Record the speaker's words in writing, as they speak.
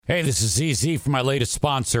Hey, this is EZ from my latest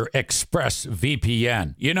sponsor,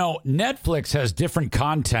 ExpressVPN. You know, Netflix has different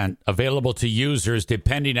content available to users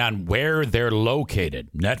depending on where they're located.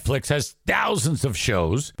 Netflix has thousands of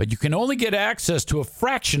shows, but you can only get access to a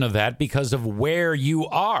fraction of that because of where you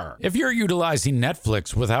are. If you're utilizing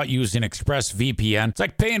Netflix without using ExpressVPN, it's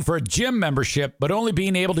like paying for a gym membership, but only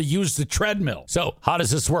being able to use the treadmill. So, how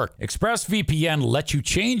does this work? ExpressVPN lets you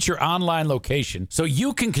change your online location so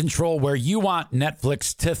you can control where you want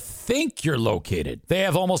Netflix to think you're located. They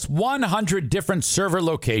have almost 100 different server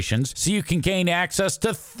locations, so you can gain access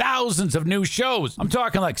to thousands of new shows. I'm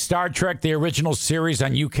talking like Star Trek, the original series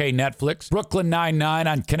on UK Netflix, Brooklyn Nine-Nine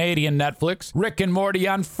on Canadian Netflix, Rick and Morty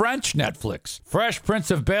on French Netflix, Fresh Prince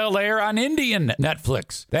of Bel-Air on Indian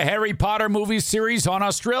Netflix, the Harry Potter movie series on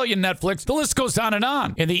Australian Netflix. The list goes on and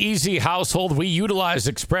on. In the EZ household, we utilize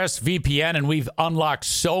ExpressVPN, and we've unlocked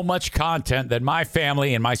so much content that my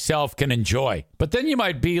family and myself can enjoy. But then you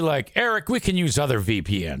might be like, Eric, we can use other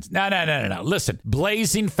VPNs. No. Listen,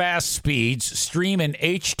 blazing fast speeds, stream in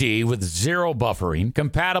HD with zero buffering,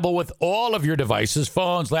 compatible with all of your devices,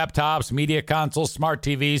 phones, laptops, media consoles, smart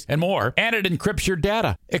TVs, and more. And it encrypts your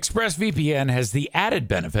data. ExpressVPN has the added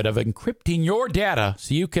benefit of encrypting your data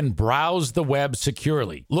so you can browse the web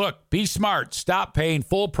securely. Look, be smart. Stop paying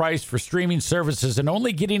full price for streaming services and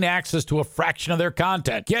only getting access to a fraction of their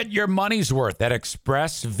content. Get your money's worth at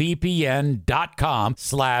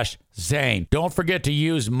expressvpn.com/Zane. Don't forget to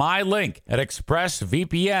use my link at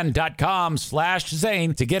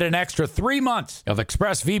expressvpn.com/Zane to get an extra 3 months of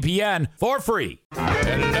ExpressVPN for free.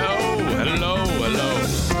 Hello.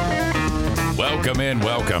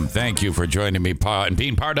 Welcome. Thank you for joining me and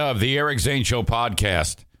being part of the Eric Zane Show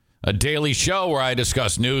podcast, a daily show where I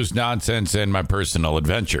discuss news, nonsense, and my personal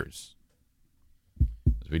adventures.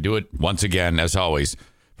 As we do it once again, as always,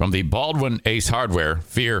 from the Baldwin Ace Hardware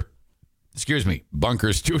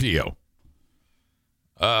Bunker Studio.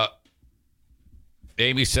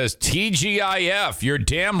 Amy says, TGIF, you're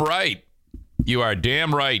damn right. You are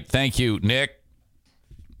damn right. Thank you, Nick.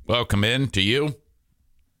 Welcome in to you.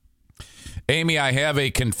 Amy, I have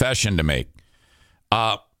a confession to make.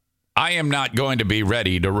 I am not going to be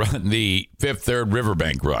ready to run the Fifth Third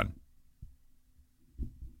Riverbank run.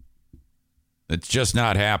 It's just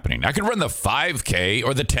not happening. I could run the 5K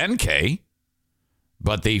or the 10K.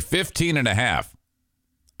 But the 15 and a half,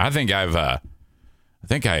 I think I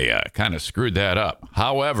kind of screwed that up.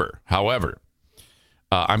 However,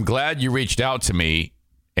 I'm glad you reached out to me,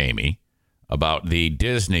 Amy, about the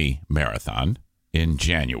Disney Marathon in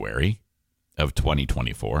January of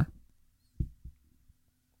 2024.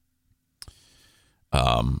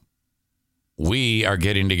 We are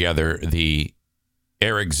getting together the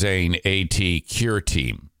Eric Zane AT Cure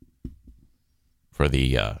team for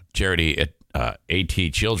the charity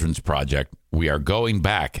AT Children's Project. We are going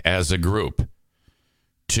back as a group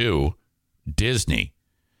to Disney,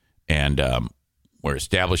 and we're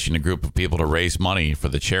establishing a group of people to raise money for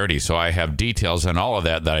the charity. So I have details on all of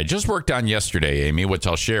that I just worked on yesterday, Amy, which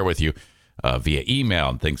I'll share with you via email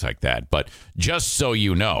and things like that. But just so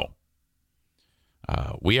you know,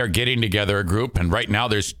 we are getting together a group, and right now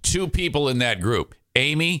there's 2 people in that group,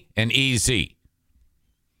 Amy and EZ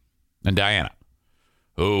and Diana,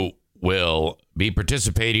 who will be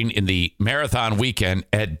participating in the marathon weekend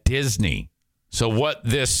at Disney. So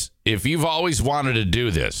if you've always wanted to do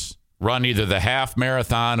this, run either the half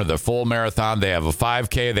marathon or the full marathon, they have a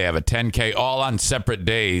 5K, they have a 10K, all on separate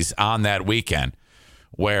days on that weekend,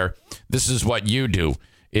 where this is what you do.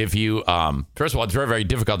 If you, first of all, it's very, very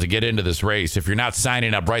difficult to get into this race. If you're not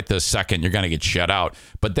signing up right this second, you're going to get shut out.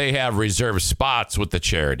 But they have reserved spots with the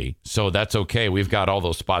charity, so that's okay. We've got all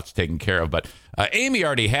those spots taken care of. But Amy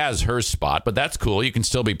already has her spot, but that's cool. You can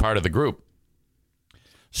still be part of the group.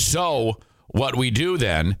 So what we do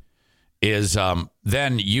then is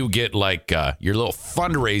then you get like your little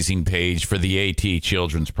fundraising page for the AT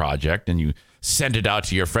Children's Project, and you send it out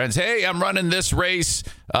to your friends. Hey, I'm running this race.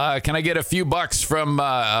 Can I get a few bucks from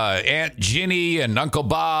Aunt Ginny and Uncle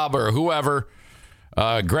Bob or whoever,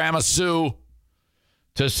 Grandma Sue,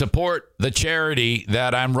 to support the charity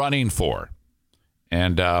that I'm running for?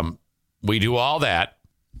 And we do all that.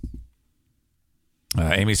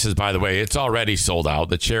 Amy says, by the way, it's already sold out.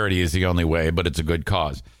 The charity is the only way, but it's a good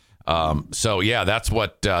cause. So yeah, that's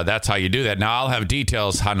how you do that. Now I'll have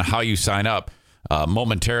details on how you sign up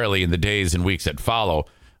momentarily in the days and weeks that follow.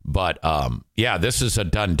 But yeah, this is a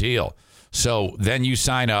done deal. So then you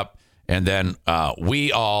sign up, and then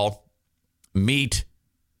we all meet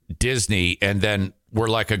Disney, and then we're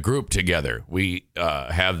like a group together. We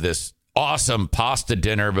have this awesome pasta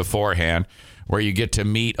dinner beforehand where you get to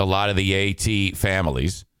meet a lot of the AT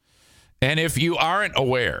families. And if you aren't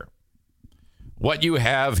aware, what you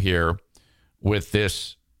have here with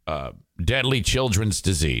this deadly children's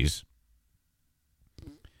disease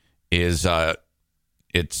is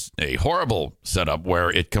it's a horrible setup where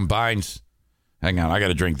it combines. Hang on, I got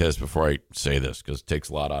to drink this before I say this because it takes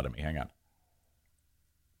a lot out of me. Hang on.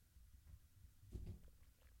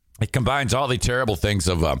 It combines all the terrible things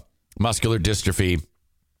of muscular dystrophy,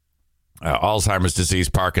 Alzheimer's disease,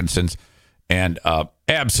 Parkinson's, and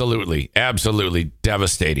absolutely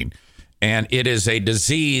devastating. And it is a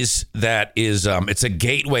disease that is, it's a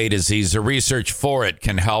gateway disease. The research for it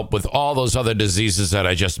can help with all those other diseases that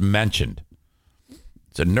I just mentioned.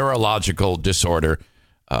 It's a neurological disorder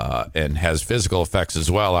and has physical effects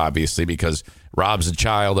as well, obviously, because robs a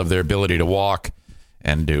child of their ability to walk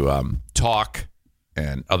and to talk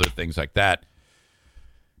and other things like that.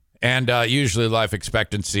 And usually life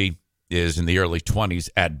expectancy is in the early 20s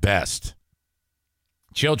at best.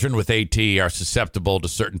 Children with AT are susceptible to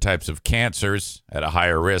certain types of cancers at a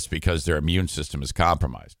higher risk because their immune system is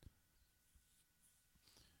compromised.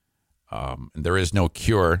 There is no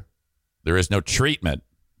cure. There is no treatment,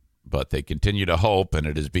 but they continue to hope, and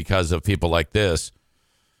it is because of people like this,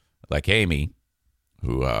 like Amy,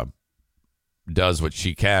 who does what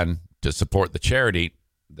she can to support the charity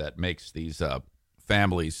that makes these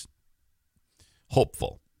families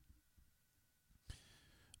hopeful.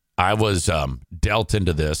 I was dealt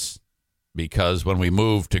into this because when we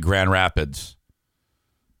moved to Grand Rapids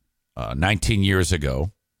 19 years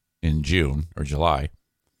ago in June or July,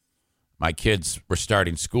 my kids were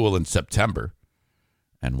starting school in September,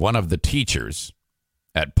 and one of the teachers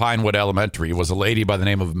at Pinewood Elementary was a lady by the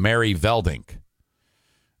name of Mary Veldink.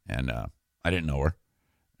 And I didn't know her.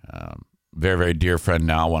 Very, very dear friend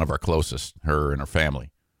now, one of our closest, her and her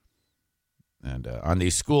family. And on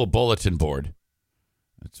the school bulletin board,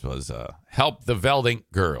 it was Help the Veldink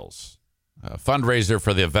Girls, a fundraiser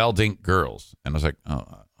for the Veldink Girls. And I was like,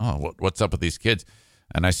 what's up with these kids?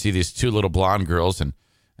 And I see these two little blonde girls, and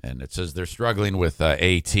it says they're struggling with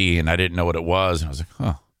AT, and I didn't know what it was. And I was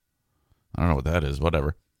like, I don't know what that is,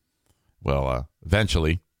 whatever. Well,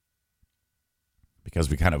 eventually, because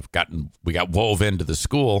we got wove into the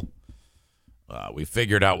school, we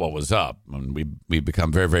figured out what was up, and we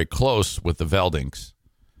become very, very close with the Veldinks.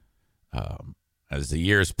 As the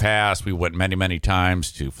years passed, we went many, many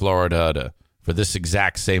times to Florida for this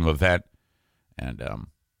exact same event. And,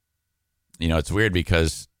 it's weird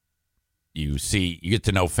because you get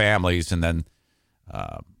to know families, and then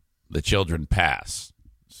the children pass.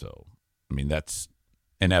 So, that's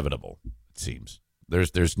inevitable, it seems.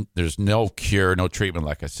 There's no cure, no treatment,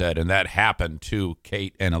 like I said. And that happened to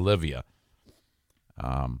Kate and Olivia.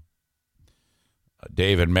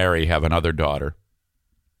 Dave and Mary have another daughter.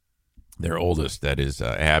 Their oldest, that is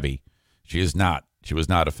Abby. She was not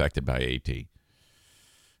affected by AT,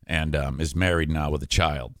 and is married now with a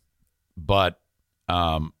child. But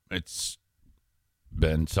it's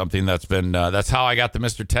been something that's how I got the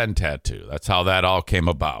Mr. 10 tattoo. That's how that all came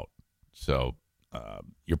about. So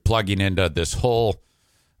you're plugging into this whole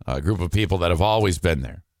group of people that have always been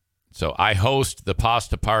there. So I host the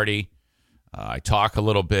pasta party. I talk a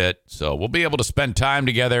little bit, so we'll be able to spend time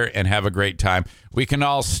together and have a great time. We can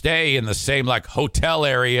all stay in the same hotel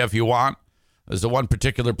area if you want. There's the one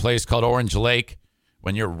particular place called Orange Lake.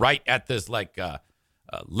 When you're right at this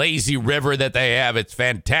lazy river that they have, it's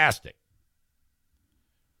fantastic.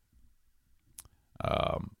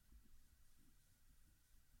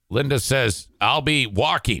 Linda says, I'll be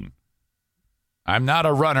walking. I'm not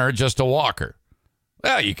a runner, just a walker.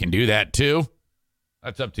 Well, you can do that too.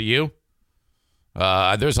 That's up to you.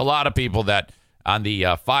 There's a lot of people that on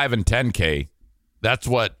the 5 and 10K, that's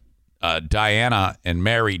what Diana and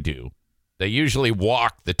Mary do. They usually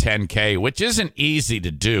walk the 10K, which isn't easy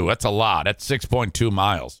to do. That's a lot. That's 6.2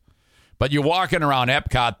 miles. But you're walking around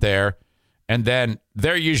Epcot there, and then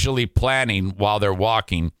they're usually planning while they're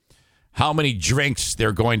walking how many drinks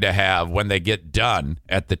they're going to have when they get done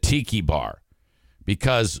at the Tiki Bar.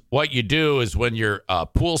 Because what you do is when you're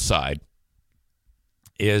poolside,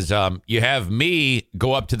 is you have me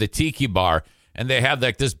go up to the Tiki Bar, and they have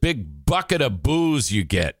this big bucket of booze you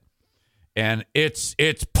get, and it's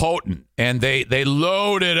potent, and they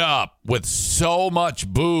load it up with so much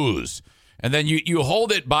booze, and then you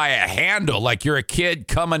hold it by a handle like you're a kid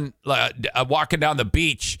coming walking down the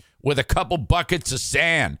beach with a couple buckets of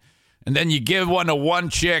sand, and then you give one to one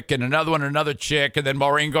chick and another one to another chick, and then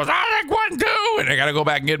Maureen goes, I like one too, and I got to go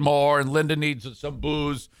back and get more, and Linda needs some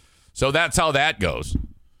booze. So that's how that goes.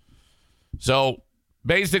 So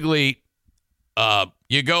basically,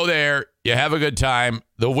 you go there, you have a good time.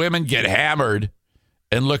 The women get hammered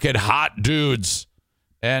and look at hot dudes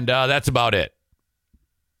And that's about it.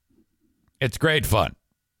 It's great fun.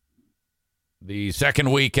 The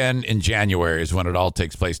second weekend in January is when it all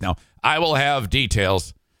takes place. Now, I will have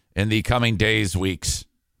details in the coming days, weeks,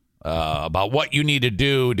 about what you need to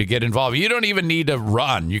do to get involved. You don't even need to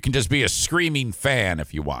run. You can just be a screaming fan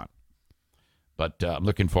if you want. But I'm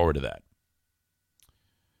looking forward to that.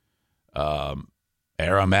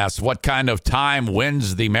 Aram asks, what kind of time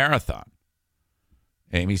wins the marathon?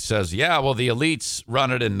 Amy says, yeah, well, the elites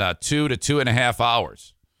run it in 2 to 2.5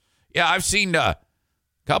 hours. Yeah, I've seen a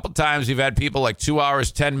couple times you've had people like 2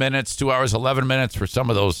 hours, 10 minutes, 2 hours, 11 minutes for some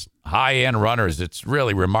of those high-end runners. It's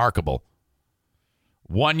really remarkable.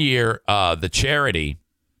 One year, the charity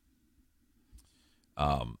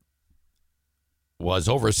was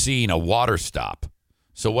overseeing a water stop.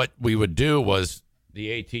 So what we would do was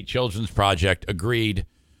the AT Children's Project agreed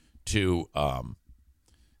to,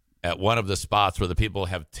 at one of the spots where the people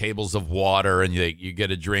have tables of water and you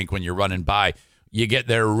get a drink when you're running by, you get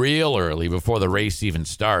there real early before the race even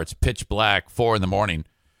starts, pitch black, 4 a.m.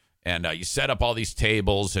 And you set up all these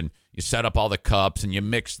tables and you set up all the cups and you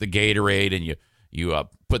mix the Gatorade and you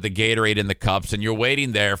put the Gatorade in the cups and you're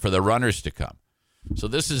waiting there for the runners to come. So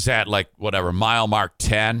this is at mile mark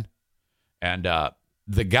 10. And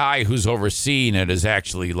the guy who's overseeing it is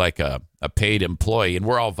actually like a paid employee, and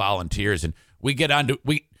we're all volunteers. And we get on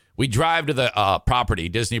we drive to the property,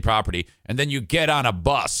 Disney property, and then you get on a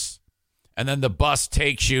bus. And then the bus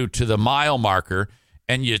takes you to the mile marker,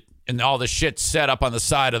 and all the shit's set up on the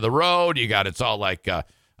side of the road. It's all like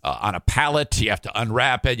on a pallet. You have to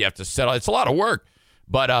unwrap it. You have to settle. It's a lot of work,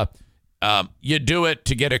 but you do it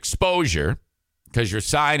to get exposure because your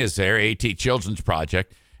sign is there, AT Children's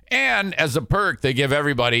Project. And as a perk, they give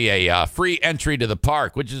everybody a free entry to the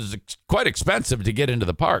park, which is quite expensive to get into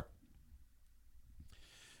the park.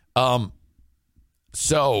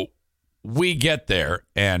 So we get there,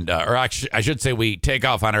 and or actually, I should say we take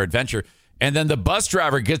off on our adventure, and then the bus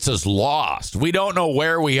driver gets us lost. We don't know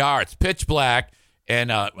where we are. It's pitch black, and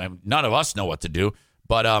none of us know what to do.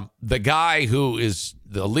 But the guy who is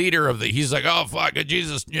the leader he's like, oh, fuck it,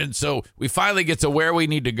 Jesus. And so we finally get to where we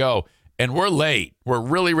need to go, and we're late. We're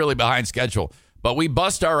really, really behind schedule. But we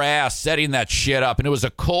bust our ass setting that shit up, and it was a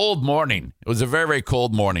cold morning. It was a very, very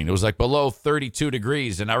cold morning. It was like below 32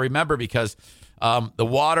 degrees, and I remember because the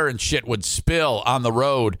water and shit would spill on the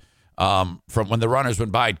road from when the runners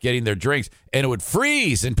went by getting their drinks, and it would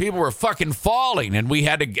freeze, and people were fucking falling, and we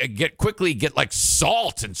had to get like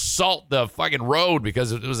salt the fucking road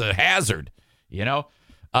because it was a hazard,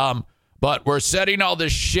 But we're setting all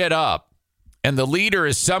this shit up, and the leader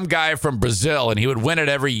is some guy from Brazil, and he would win it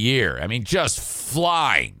every year. I mean, just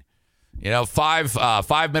flying,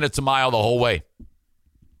 5 minutes a mile the whole way.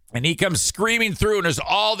 And he comes screaming through, and there's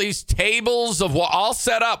all these tables all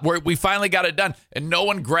set up where we finally got it done, and no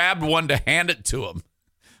one grabbed one to hand it to him,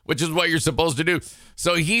 which is what you're supposed to do.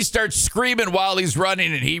 So he starts screaming while he's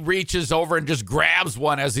running, and he reaches over and just grabs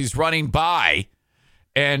one as he's running by,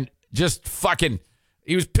 and just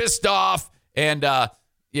he was pissed off, and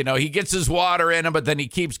he gets his water in him, but then he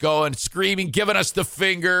keeps going, screaming, giving us the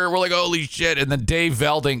finger. We're like, holy shit. And then Dave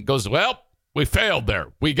Velding goes, well, we failed there.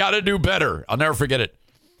 We got to do better. I'll never forget it.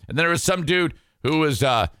 And then there was some dude who was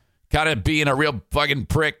kind of being a real fucking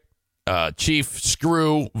prick, chief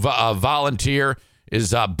screw volunteer,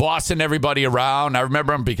 is bossing everybody around. I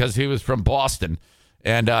remember him because he was from Boston,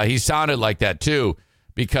 and he sounded like that too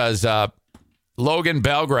because Logan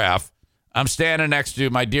Belgraf, I'm standing next to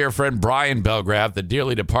my dear friend Brian Belgraf, the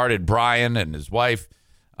dearly departed Brian, and his wife,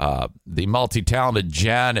 the multi-talented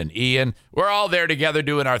Jen and Ian. We're all there together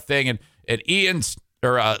doing our thing, and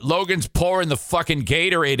Logan's pouring the fucking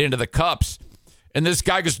Gatorade into the cups. And this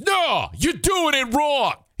guy goes, no, you're doing it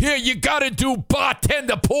wrong. Here, you got to do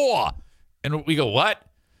bartender pour. And we go, what?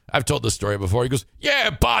 I've told this story before. He goes, yeah,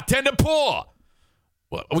 bartender pour.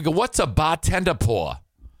 We go, what's a bartender pour?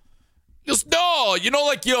 He goes, no,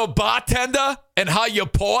 like you're a bartender and how you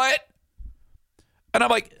pour it? And I'm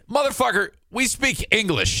like, motherfucker, we speak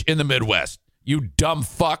English in the Midwest, you dumb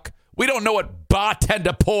fuck. We don't know what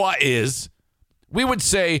bartender pour is. We would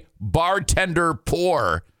say bartender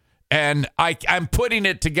pour, and I'm putting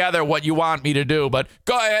it together what you want me to do, but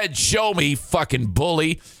go ahead, show me, fucking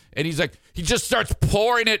bully. And he's like, he just starts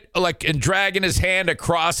pouring it and dragging his hand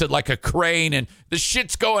across it like a crane, and the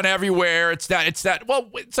shit's going everywhere. It's that. Well,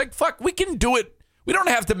 it's like, fuck, we can do it. We don't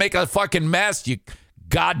have to make a fucking mess, you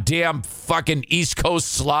goddamn fucking East Coast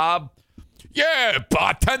slob. Yeah,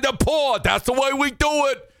 bartender pour, that's the way we do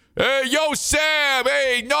it. Hey, yo, Sam.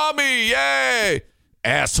 Hey, Nami. Hey,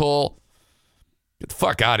 asshole. Get the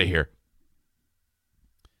fuck out of here.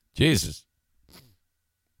 Jesus.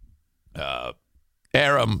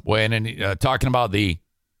 Aram weighing in, talking about the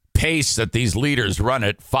pace that these leaders run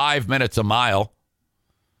at 5 minutes a mile.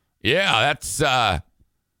 Yeah, that's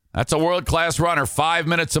a world-class runner, 5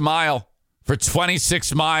 minutes a mile for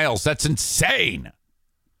 26 miles. That's insane.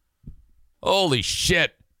 Holy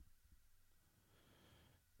shit.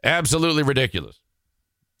 Absolutely ridiculous.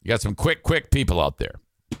 You got some quick people out there.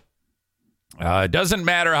 It doesn't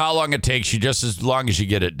matter how long it takes you, just as long as you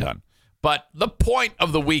get it done. But the point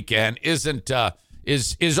of the weekend isn't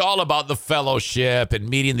is all about the fellowship and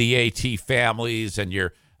meeting the AT families and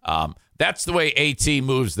your that's the way AT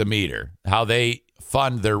moves the meter. How they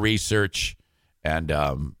fund their research and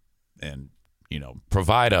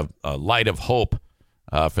provide a light of hope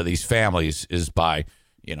for these families is by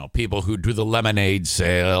people who do the lemonade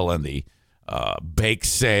sale and the bake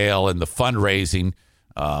sale and the fundraising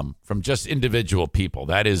from just individual people.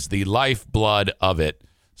 That is the lifeblood of it.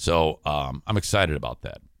 So I'm excited about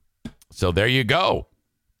that. So there you go.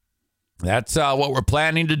 That's what we're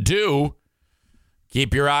planning to do.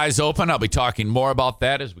 Keep your eyes open. I'll be talking more about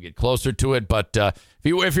that as we get closer to it. But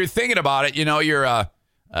if you're thinking about it, you're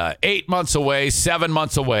 8 months away, 7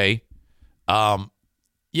 months away.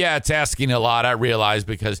 Yeah, it's asking a lot, I realize,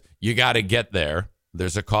 because you got to get there.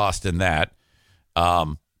 There's a cost in that.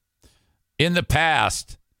 In the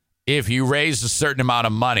past, if you raise a certain amount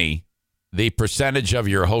of money, the percentage of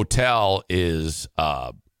your hotel is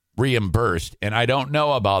reimbursed. And I don't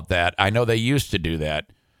know about that. I know they used to do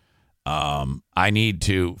that. I need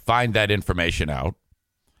to find that information out.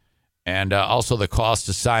 And also the cost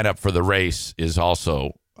to sign up for the race is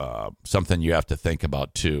also something you have to think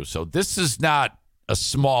about, too. So this is not a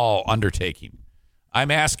small undertaking.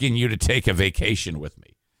 I'm asking you to take a vacation with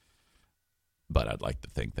me. But I'd like to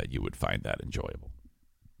think that you would find that enjoyable.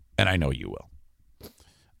 And I know you will.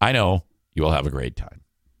 I know you will have a great time.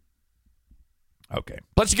 Okay.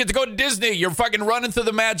 Plus, you get to go to Disney. You're fucking running through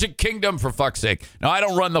the Magic Kingdom, for fuck's sake. No, I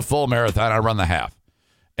don't run the full marathon. I run the half.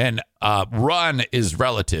 And run is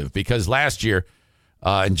relative because last year,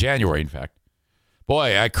 in January, in fact,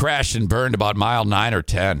 boy, I crashed and burned about mile 9 or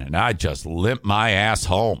 10, and I just limped my ass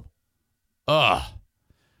home. Ugh.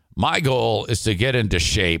 My goal is to get into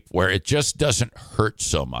shape where it just doesn't hurt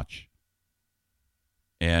so much.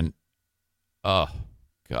 And, oh,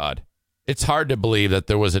 God. It's hard to believe that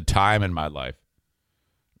there was a time in my life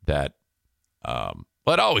that,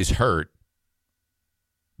 it always hurt,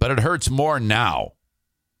 but it hurts more now.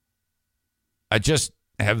 I just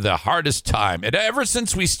have the hardest time. And ever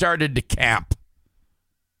since we started to camp,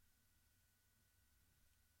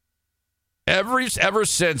 ever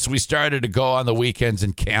since we started to go on the weekends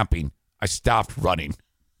and camping, I stopped running.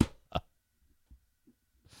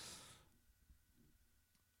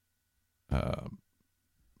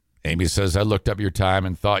 Amy says, I looked up your time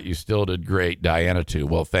and thought you still did great. Diana, too.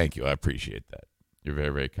 Well, thank you. I appreciate that. You're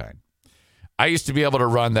very, very kind. I used to be able to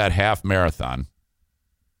run that half marathon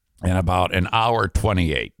in about an hour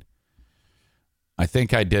 28. I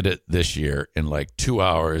think I did it this year in like 2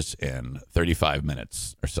 hours and 35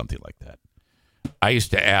 minutes or something like that. I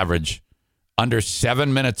used to average under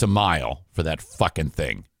 7 minutes a mile for that fucking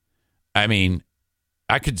thing. I mean,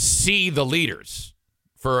 I could see the leaders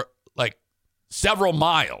for like several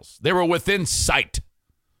miles. They were within sight.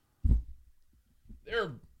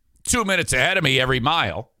 They're 2 minutes ahead of me every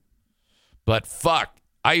mile. But fuck,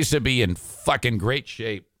 I used to be in fucking great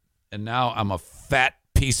shape. And now I'm a fat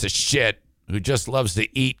piece of shit who just loves to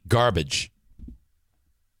eat garbage.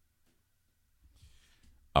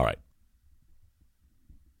 All right.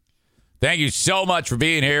 Thank you so much for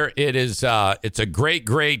being here. It's a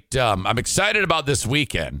great, I'm excited about this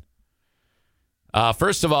weekend.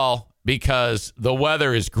 First of all, because the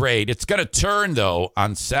weather is great. It's going to turn, though,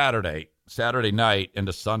 on Saturday night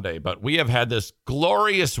into Sunday. But we have had this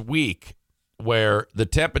glorious week where the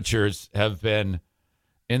temperatures have been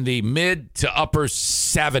in the mid to upper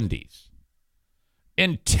 70s.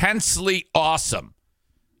 Intensely awesome.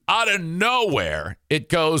 Out of nowhere, it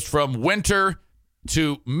goes from winter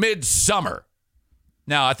to midsummer.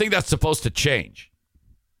 Now, I think that's supposed to change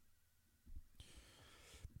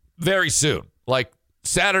very soon. Like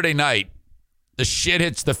Saturday night, the shit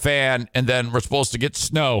hits the fan, and then we're supposed to get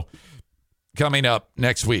snow coming up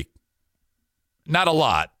next week. Not a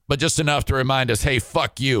lot, but just enough to remind us, hey,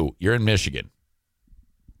 fuck you. You're in Michigan.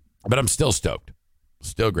 But I'm still stoked.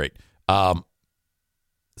 Still great.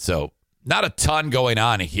 So not a ton going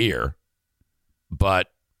on here,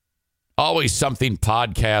 but always something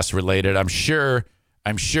podcast related. I'm sure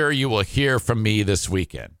you will hear from me this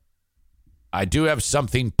weekend. I do have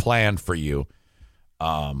something planned for you.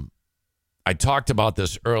 I talked about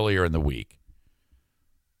this earlier in the week,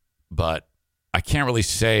 but I can't really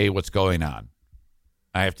say what's going on.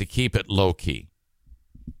 I have to keep it low key.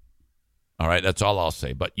 All right, that's all I'll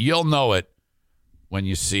say. But you'll know it when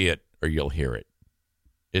you see it or you'll hear it.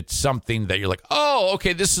 It's something that you're like, oh,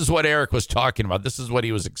 okay, this is what Eric was talking about. This is what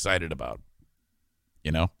he was excited about.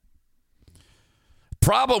 You know?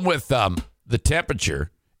 Problem with the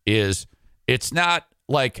temperature is it's not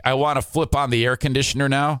like I want to flip on the air conditioner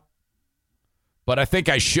now, but I think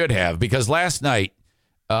I should have, because last night,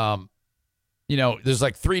 there's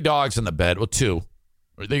like 3 dogs in the bed. Well, 2.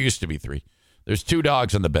 There used to be 3. There's 2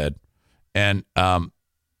 dogs in the bed, and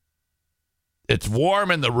it's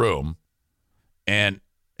warm in the room, and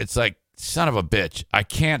it's like, son of a bitch, I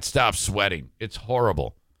can't stop sweating. It's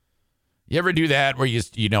horrible. You ever do that where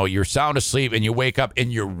you're sound asleep and you wake up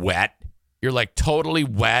and you're wet? You're like totally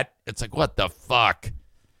wet. It's like, what the fuck?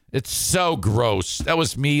 It's so gross. That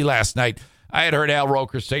was me last night. I had heard Al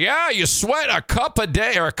Roker say, yeah, you sweat a cup a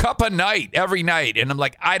day or a cup a night every night. And I'm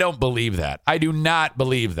like, I don't believe that. I do not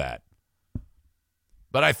believe that.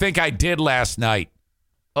 But I think I did last night.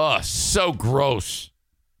 Oh, so gross.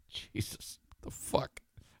 Jesus, the fuck?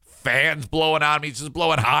 Fans blowing on me, just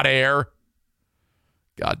blowing hot air.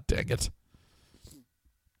 God dang it.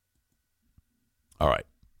 All right.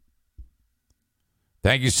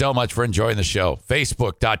 Thank you so much for enjoying the show.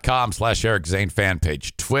 Facebook.com/Eric Zane fan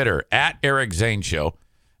page. Twitter @Eric Zane Show.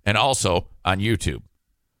 And also on YouTube.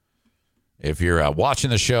 If you're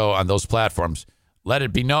watching the show on those platforms, let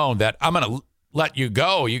it be known that I'm going to let you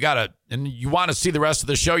go. And you want to see the rest of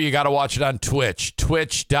the show, you got to watch it on Twitch.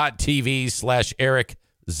 Twitch.tv/Eric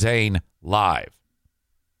Zane Live.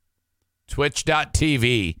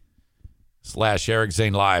 Twitch.tv/Eric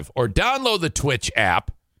Zane Live. Or download the Twitch app.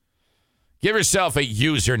 Give yourself a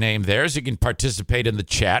username there so you can participate in the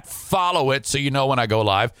chat. Follow it so you know when I go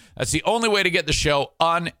live. That's the only way to get the show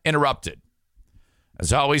uninterrupted.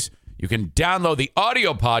 As always, you can download the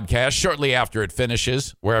audio podcast shortly after it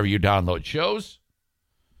finishes, wherever you download shows.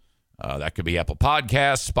 That could be Apple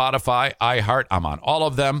Podcasts, Spotify, iHeart. I'm on all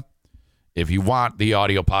of them if you want the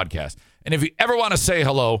audio podcast. And if you ever want to say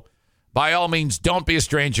hello, by all means, don't be a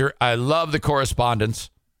stranger. I love the correspondence.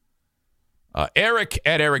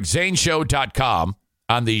 Eric@ericzaneshow.com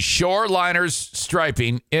on the Shoreliners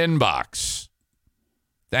Striping inbox.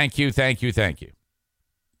 Thank you, thank you, thank you.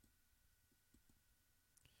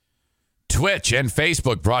 Twitch and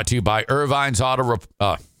Facebook brought to you by Irvine's Auto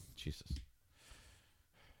Jesus.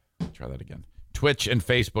 Try that again. Twitch and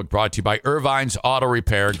Facebook brought to you by Irvine's Auto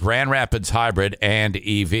Repair, Grand Rapids Hybrid, and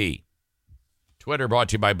EV. Twitter brought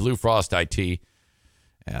to you by Blue Frost IT.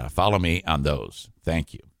 Follow me on those.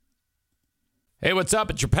 Thank you. Hey, what's up?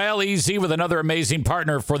 It's your pal EZ with another amazing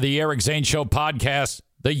partner for the Eric Zane Show podcast,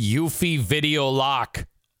 the Eufy Video Lock.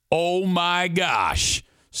 Oh my gosh.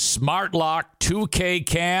 Smart lock, 2K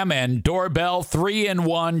cam, and doorbell,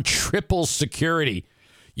 3-in-1 triple security.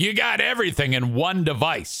 You got everything in one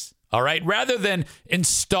device. All right. Rather than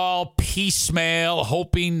install piecemeal,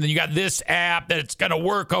 hoping that you got this app that it's going to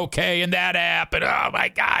work okay and that app. And oh my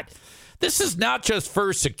God. This is not just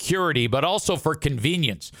for security, but also for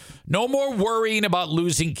convenience. No more worrying about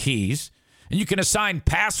losing keys. And you can assign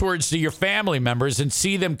passwords to your family members and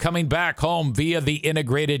see them coming back home via the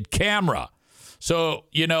integrated camera. So,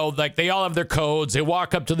 like they all have their codes. They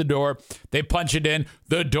walk up to the door. They punch it in.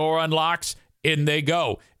 The door unlocks. In they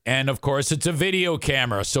go. And, of course, it's a video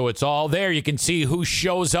camera, so it's all there. You can see who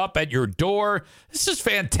shows up at your door. This is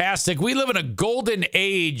fantastic. We live in a golden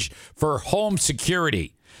age for home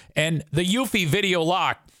security. And the Eufy Video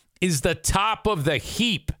Lock is the top of the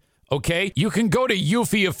heap, okay? You can go to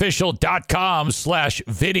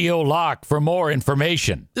eufyofficial.com/video lock for more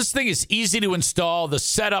information. This thing is easy to install. The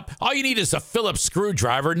setup, all you need is a Phillips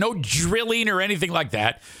screwdriver, no drilling or anything like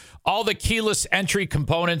that. All the keyless entry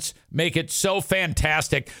components make it so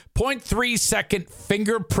fantastic. 0.3-second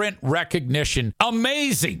fingerprint recognition.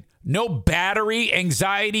 Amazing. No battery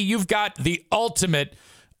anxiety. You've got the ultimate,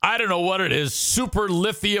 I don't know what it is, super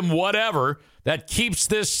lithium whatever that keeps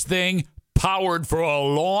this thing powered for a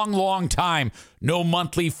long, long time. No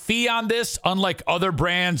monthly fee on this, unlike other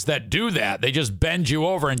brands that do that. They just bend you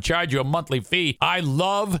over and charge you a monthly fee. I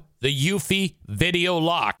love the Eufy Video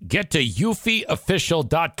Lock. Get to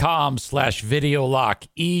eufyofficial.com/video lock.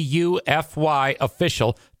 EUFY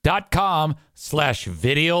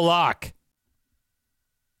official.com/video lock.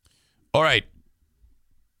 All right.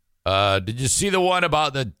 Did you see the one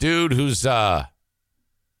about the dude who's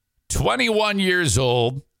 21 years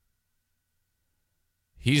old?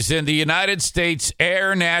 He's in the United States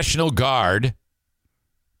Air National Guard.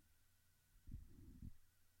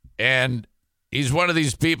 And he's one of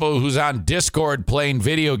these people who's on Discord playing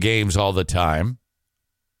video games all the time.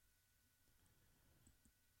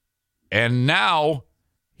 And now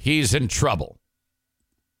he's in trouble.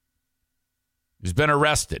 He's been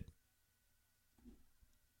arrested.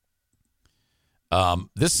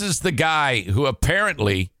 This is the guy who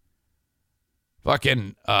apparently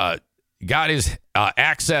fucking got his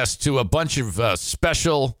access to a bunch of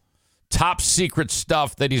special top secret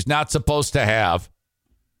stuff that he's not supposed to have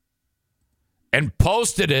and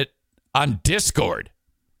posted it on Discord,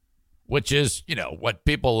 which is, what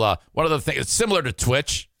people, one of the things, it's similar to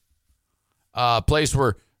Twitch, a place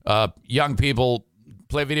where young people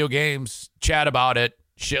play video games, chat about it,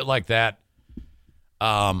 shit like that.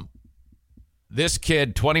 This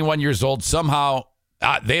kid, 21 years old, somehow,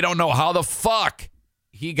 they don't know how the fuck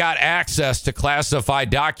he got access to classified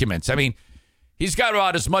documents. I mean, he's got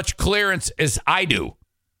about as much clearance as I do.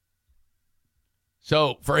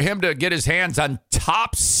 So for him to get his hands on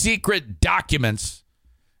top secret documents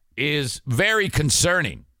is very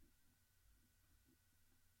concerning.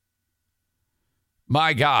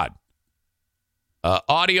 My God.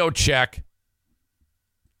 Audio check.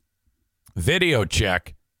 Video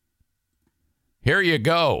check. Here you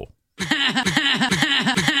go.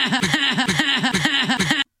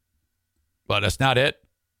 But that's not it.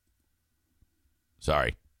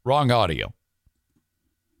 Sorry. Wrong audio.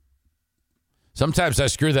 Sometimes I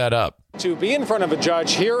screw that up. To be in front of a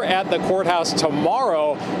judge here at the courthouse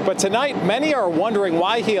tomorrow, but tonight many are wondering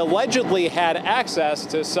why he allegedly had access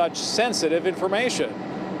to such sensitive information.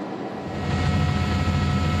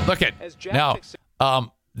 Look at now.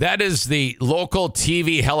 That is the local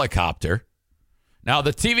TV helicopter. Now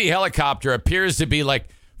the TV helicopter appears to be like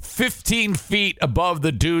 15 feet above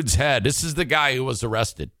the dude's head. This is the guy who was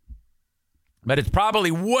arrested. But it's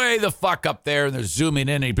probably way the fuck up there, and they're zooming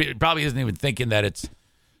in. And he probably isn't even thinking that it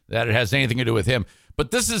has anything to do with him.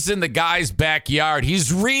 But this is in the guy's backyard.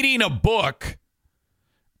 He's reading a book,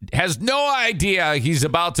 has no idea he's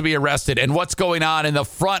about to be arrested and what's going on in the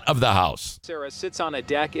front of the house. Sarah sits on a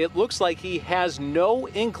deck. It looks like he has no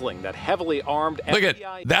inkling that heavily armed Look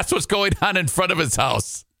FBI at that's what's going on in front of his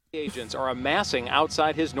house. Agents are amassing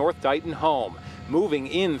outside his North Dighton home, moving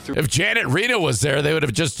in through. If Janet Reno was there, they would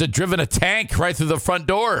have just driven a tank right through the front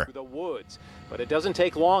door. The woods. But it doesn't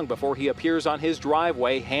take long before he appears on his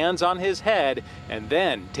driveway, hands on his head, and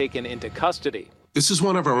then taken into custody. This is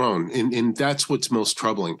one of our own, and that's what's most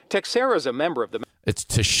troubling. Texera is a member of the... It's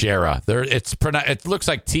Teixeira. It looks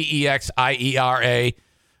like Texiera.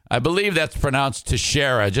 I believe that's pronounced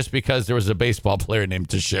Teixeira just because there was a baseball player named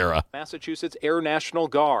Teixeira. Massachusetts Air National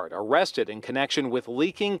Guard arrested in connection with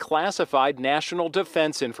leaking classified national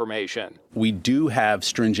defense information. We do have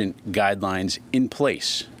stringent guidelines in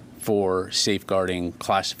place for safeguarding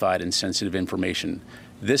classified and sensitive information.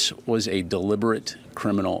 This was a deliberate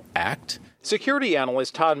criminal act. Security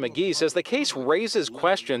analyst Todd McGee says the case raises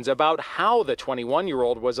questions about how the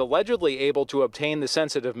 21-year-old was allegedly able to obtain the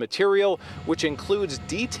sensitive material, which includes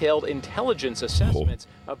detailed intelligence assessments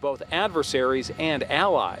of both adversaries and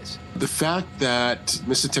allies. The fact that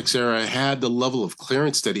Mr. Texera had the level of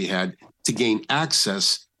clearance that he had to gain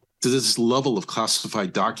access to this level of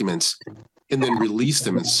classified documents and then release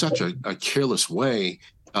them in such a careless way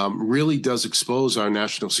really does expose our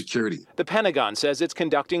national security. The Pentagon says it's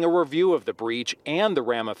conducting a review of the breach and the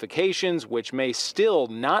ramifications, which may still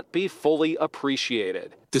not be fully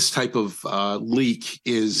appreciated. This type of leak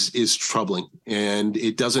is troubling, and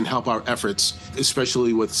it doesn't help our efforts,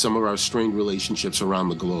 especially with some of our strained relationships around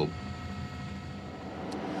the globe.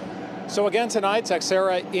 So again tonight,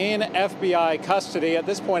 Texera in FBI custody. At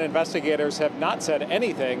this point, investigators have not said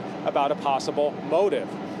anything about a possible motive.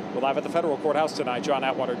 We're live at the federal courthouse tonight. John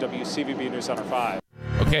Atwater, WCVB News Center 5.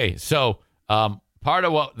 Okay, so part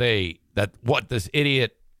of what this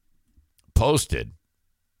idiot posted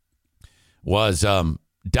was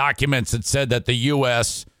documents that said that the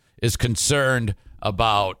U.S. is concerned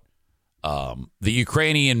about the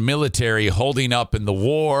Ukrainian military holding up in the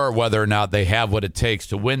war, whether or not they have what it takes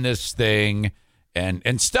to win this thing,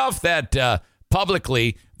 and stuff that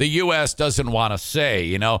publicly the U.S. doesn't want to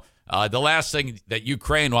say, The last thing that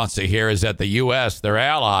Ukraine wants to hear is that the U.S., their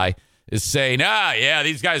ally, is saying,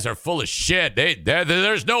 these guys are full of shit.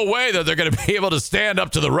 There's no way that they're going to be able to stand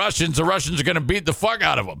up to the Russians. The Russians are going to beat the fuck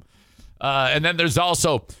out of them. And then there's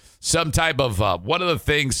also some type of, one of the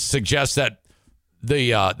things suggests that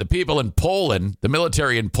the people in Poland, the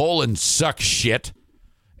military in Poland suck shit.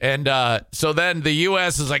 And so then the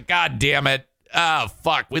U.S. is like, God damn it. Oh,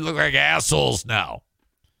 fuck. We look like assholes now.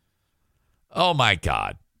 Oh, my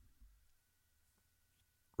God.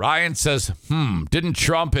 Ryan says, didn't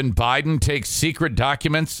Trump and Biden take secret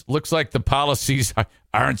documents? Looks like the policies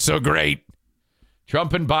aren't so great.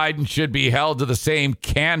 Trump and Biden should be held to the same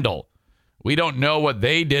candle We don't know what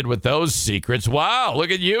they did with those secrets. Wow, look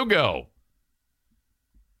at you go.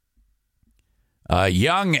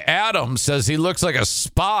 Young Adam says he looks like a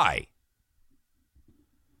spy.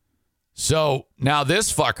 So now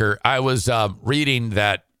this fucker, I was reading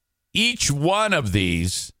that each one of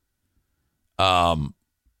these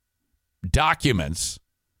documents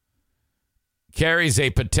carries a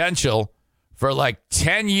potential for like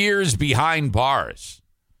 10 years behind bars.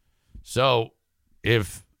 So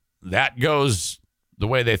if that goes the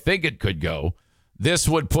way they think it could go, this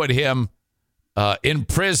would put him in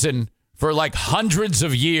prison for like hundreds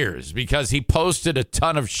of years because he posted a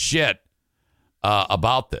ton of shit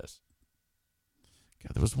about this.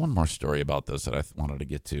 God, there was one more story about this that I wanted to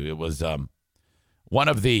get to. It was one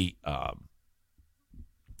of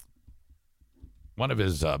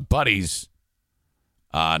his buddies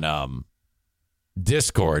on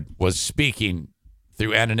Discord was speaking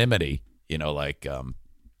through anonymity,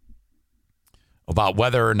 about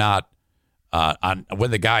whether or not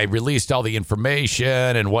when the guy released all the information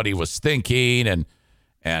and what he was thinking,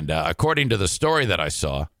 and according to the story that I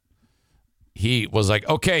saw, he was like,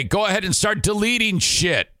 okay, go ahead and start deleting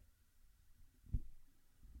shit.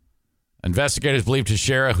 Investigators believe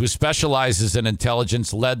Teixeira, who specializes in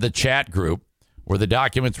intelligence, led the chat group where the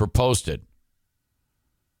documents were posted.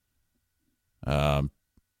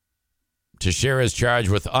 Teixeira is charged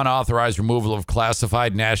with unauthorized removal of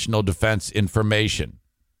classified national defense information.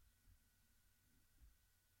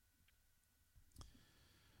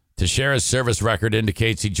 Teixeira's service record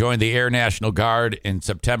indicates he joined the Air National Guard in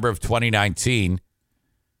September of 2019,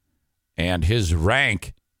 and his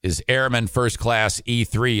rank is Airman First Class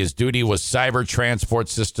E3. His duty was Cyber Transport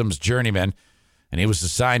Systems Journeyman, and he was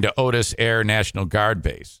assigned to Otis Air National Guard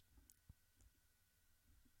Base.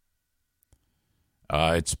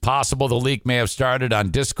 It's possible the leak may have started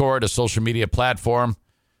on Discord, a social media platform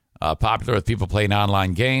popular with people playing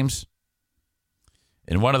online games.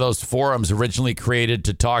 In one of those forums originally created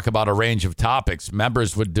to talk about a range of topics,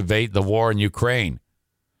 members would debate the war in Ukraine.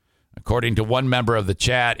 According to one member of the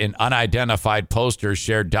chat, an unidentified poster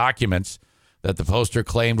shared documents that the poster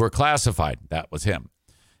claimed were classified. That was him.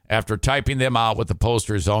 After typing them out with the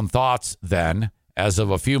poster's own thoughts, then, as of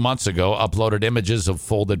a few months ago, uploaded images of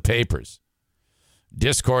folded papers.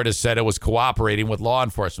 Discord has said it was cooperating with law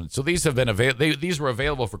enforcement. So these have been these were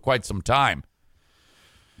available for quite some time.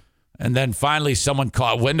 And then finally someone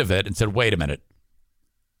caught wind of it and said, wait a minute.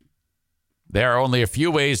 There are only a few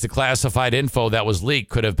ways the classified info that was leaked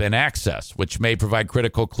could have been accessed, which may provide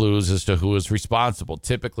critical clues as to who is responsible.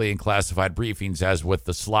 Typically in classified briefings, as with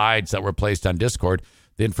the slides that were placed on Discord,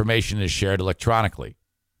 the information is shared electronically.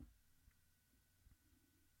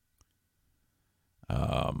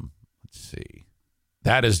 Let's see.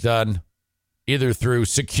 That is done either through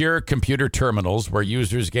secure computer terminals where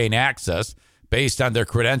users gain access based on their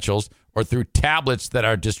credentials, or through tablets that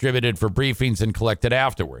are distributed for briefings and collected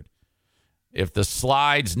afterward. If the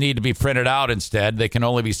slides need to be printed out instead, they can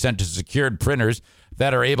only be sent to secured printers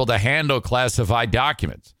that are able to handle classified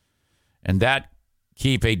documents, and that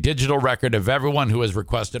keep a digital record of everyone who has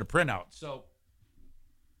requested a printout. So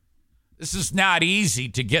this is not easy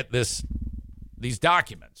to get these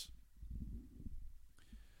documents.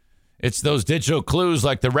 It's those digital clues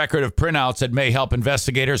like the record of printouts that may help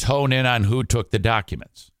investigators hone in on who took the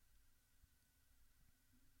documents.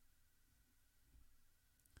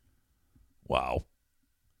 Wow.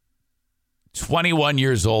 21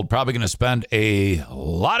 years old, probably going to spend a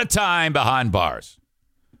lot of time behind bars.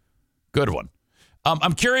 Good one.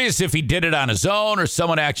 I'm curious if he did it on his own or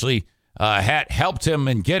someone actually had helped him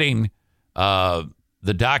in getting the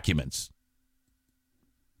documents.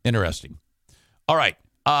 Interesting. All right.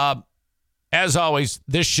 As always,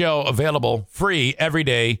 this show available free every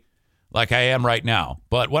day like I am right now.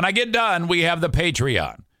 But when I get done, we have the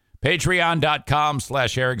Patreon.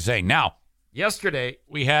 Patreon.com/Eric Zane. Now, yesterday,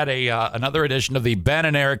 we had another edition of the Ben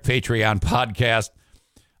and Eric Patreon podcast.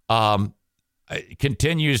 It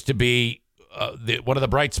continues to be one of the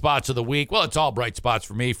bright spots of the week. Well, it's all bright spots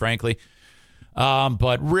for me, frankly.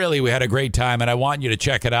 But really, we had a great time, and I want you to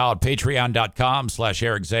check it out.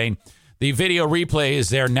 Patreon.com/Eric Zane. The video replay is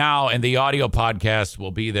there now, and the audio podcast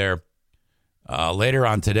will be there later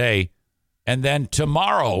on today. And then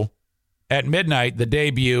tomorrow at midnight, the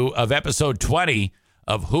debut of episode 20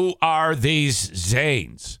 of Who Are These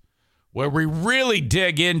Zanes, where we really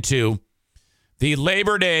dig into the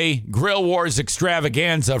Labor Day Grill Wars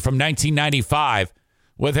extravaganza from 1995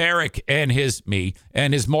 with Eric and his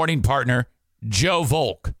morning partner, Joe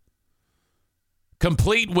Volk,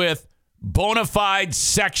 complete with bona fide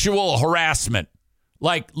sexual harassment.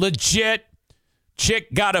 Like legit,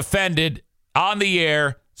 chick got offended on the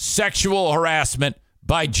air, sexual harassment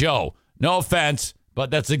by Joe. No offense, but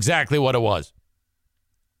that's exactly what it was.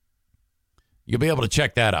 You'll be able to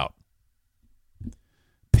check that out.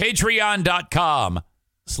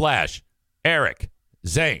 Patreon.com/Eric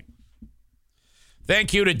Zane.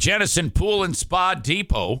 Thank you to Jennison Pool and Spa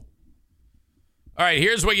Depot. All right,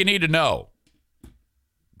 here's what you need to know.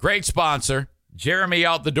 Great sponsor. Jeremy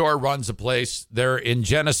Out the Door runs the place. They're in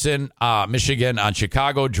Jennison, Michigan on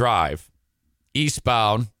Chicago Drive,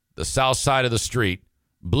 eastbound, the south side of the street,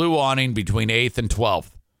 blue awning between 8th and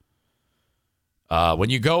 12th. When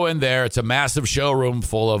you go in there, it's a massive showroom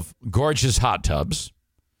full of gorgeous hot tubs.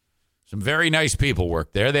 Some very nice people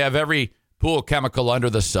work there. They have every pool chemical under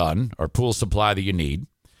the sun or pool supply that you need.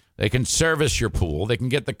 They can service your pool. They can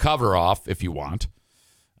get the cover off if you want.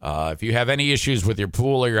 If you have any issues with your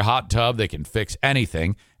pool or your hot tub, they can fix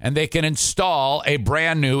anything. And they can install a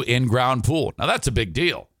brand new in-ground pool. Now, that's a big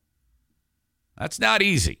deal. That's not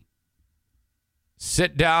easy.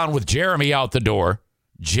 Sit down with Jeremy Out the Door,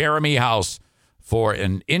 Jeremy House, for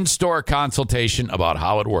an in-store consultation about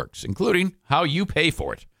how it works, including how you pay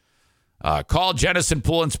for it. Call Jennison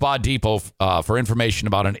Pool and Spa Depot for information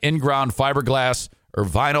about an in-ground fiberglass or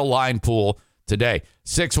vinyl lined pool today.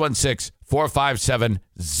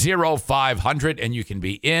 616-457-0500, and you can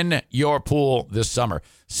be in your pool this summer.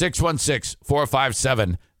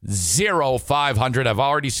 616-457-0500. I've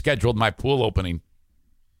already scheduled my pool opening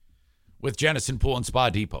with Jennison Pool and Spa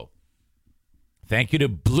Depot. Thank you to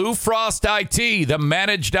Blue Frost IT, the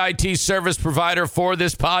managed IT service provider for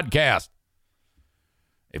this podcast.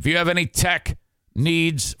 If you have any tech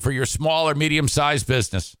needs for your small or medium-sized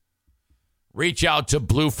business, reach out to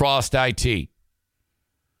Blue Frost IT.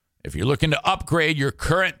 If you're looking to upgrade your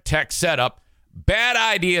current tech setup, bad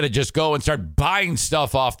idea to just go and start buying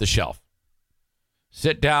stuff off the shelf.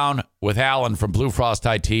 Sit down with Alan from Blue Frost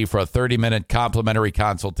IT for a 30-minute complimentary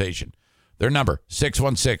consultation. Their number,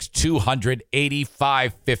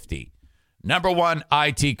 616-200-8550. Number one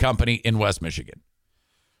IT company in West Michigan.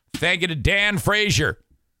 Thank you to Dan Frazier,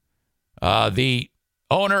 the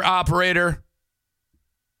owner-operator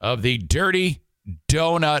of the Dirty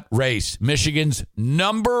Donut Race, Michigan's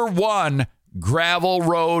number one gravel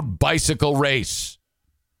road bicycle race.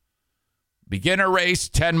 Beginner race,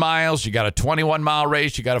 10 miles. You got a 21-mile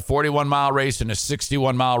race. You got a 41-mile race and a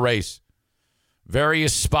 61-mile race.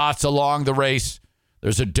 Various spots along the race.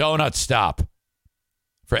 There's a donut stop.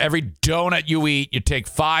 For every donut you eat, you take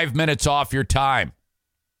 5 minutes off your time.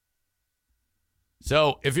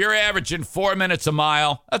 So if you're averaging 4 minutes a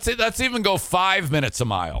mile, let's even go 5 minutes a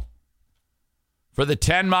mile for the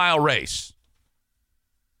 10-mile race.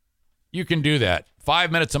 You can do that.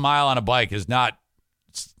 5 minutes a mile on a bike is not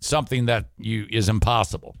something that is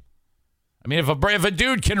impossible. I mean, if a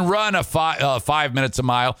dude can run 5 minutes a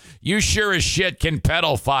mile, you sure as shit can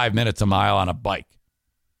pedal 5 minutes a mile on a bike.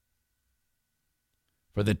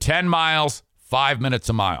 For the 10 miles, 5 minutes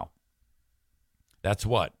a mile. That's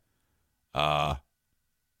what? 5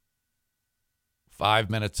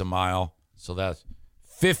 minutes a mile. So that's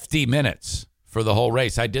 50 minutes for the whole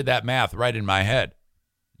race. I did that math right in my head.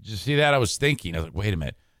 Did you see that? I was thinking, I was like, wait a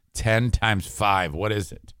minute. 10 times 5, what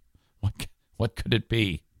is it? What could it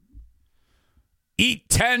be? Eat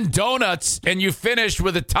 10 donuts and you finish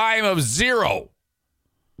with a time of 0.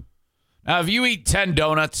 Now, if you eat 10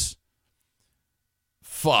 donuts,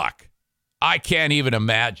 fuck. I can't even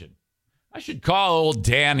imagine. I should call old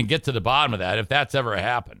Dan and get to the bottom of that if that's ever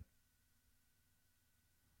happened.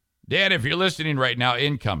 Dan, if you're listening right now,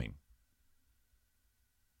 incoming.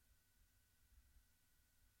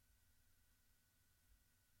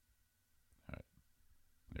 All right.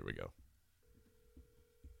 There we go.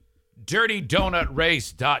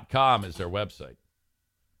 DirtyDonutRace.com is their website.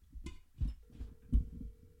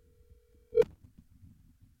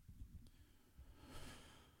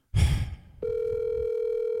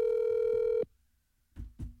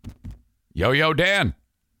 Yo, Dan.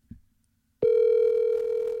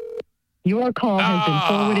 Your call has been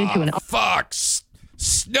forwarded to an... Fuck.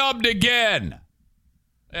 Snubbed again.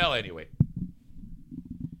 Well, anyway.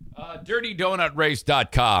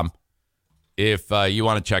 DirtyDonutRace.com if you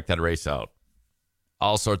want to check that race out.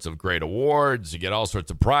 All sorts of great awards. You get all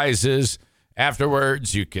sorts of prizes.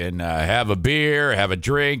 Afterwards, you can have a beer, have a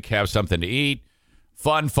drink, have something to eat.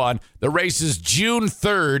 Fun. The race is June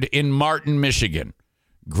 3rd in Martin, Michigan.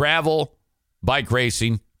 Gravel, bike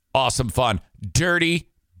racing, awesome fun.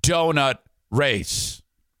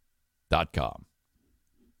 DirtyDonutRace.com.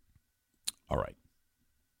 All right.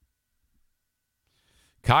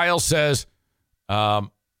 Kyle says,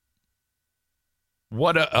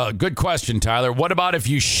 what a good question, Tyler. What about if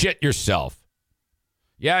you shit yourself?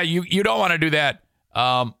 Yeah, you don't want to do that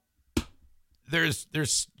There's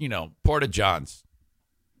Porta Johns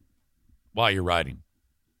while you're riding.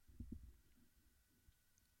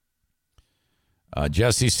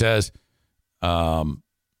 Jesse says, Trump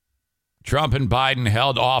and Biden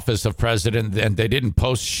held office of president and they didn't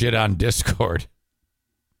post shit on Discord.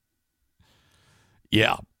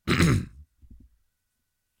 Yeah. All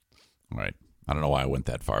right. I don't know why I went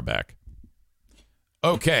that far back.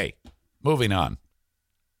 Okay. Moving on.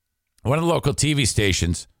 One of the local TV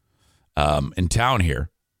stations in town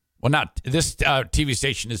here. Well, not this TV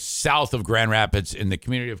station is south of Grand Rapids in the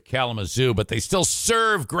community of Kalamazoo, but they still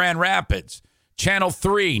serve Grand Rapids. Channel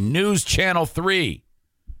 3, News Channel 3.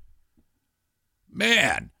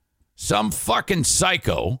 Man, some fucking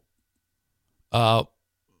psycho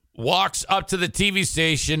walks up to the TV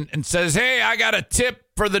station and says, hey, I got a tip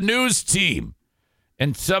for the news team.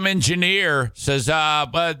 And some engineer says,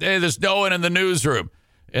 but hey, there's no one in the newsroom.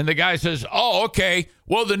 And the guy says, oh, okay.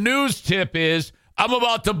 Well, the news tip is I'm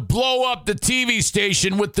about to blow up the TV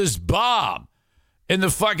station with this bomb. And the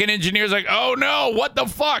fucking engineer's like, oh, no, what the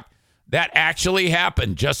fuck? That actually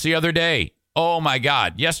happened just the other day. Oh, my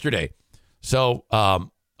God, yesterday. So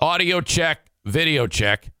audio check, video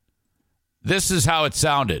check. This is how it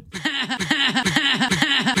sounded.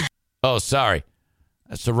 Oh, sorry.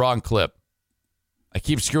 That's the wrong clip. I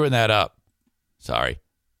keep screwing that up. Sorry.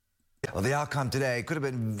 Well, the outcome today could have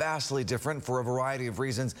been vastly different for a variety of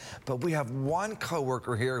reasons, but we have one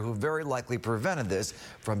coworker here who very likely prevented this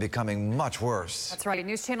from becoming much worse. That's right.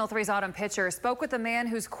 News Channel 3's Autumn Pitcher spoke with a man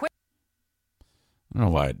who's quit. I don't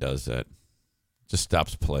know why it does that. It just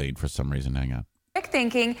stops playing for some reason. Hang on. Quick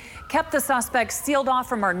thinking kept the suspect sealed off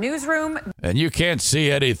from our newsroom. And you can't see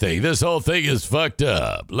anything. This whole thing is fucked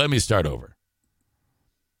up. Let me start over.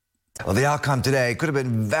 Well, the outcome today could have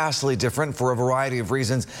been vastly different for a variety of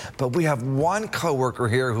reasons, but we have one coworker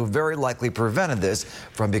here who very likely prevented this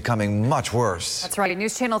from becoming much worse. That's right.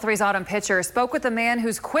 News Channel 3's Autumn Pitcher spoke with a man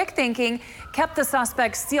who's quick thinking kept the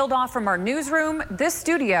suspect sealed off from our newsroom, this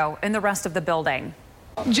studio, and the rest of the building.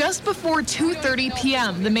 Just before 2:30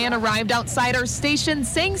 p.m., the man arrived outside our station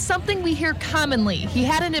saying something we hear commonly. He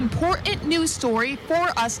had an important news story for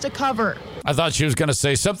us to cover. I thought she was going to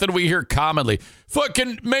say something we hear commonly.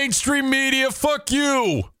 Fucking mainstream media, fuck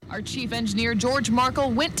you. Our chief engineer, George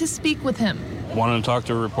Markle, went to speak with him. Wanted to talk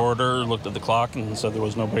to a reporter, looked at the clock and said there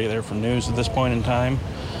was nobody there from news at this point in time.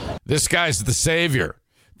 This guy's the savior.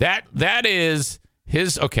 That is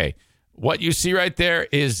his, okay. What you see right there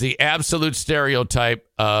is the absolute stereotype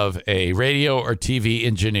of a radio or TV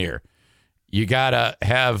engineer. You got to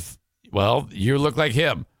have, well, you look like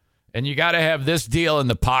him. And you got to have this deal in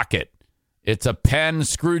the pocket. It's a pen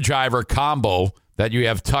screwdriver combo that you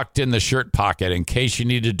have tucked in the shirt pocket in case you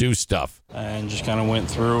need to do stuff. And just kind of went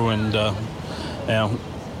through and,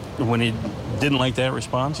 when he didn't like that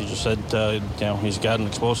response, he just said, he's got an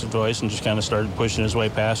explosive device and just kind of started pushing his way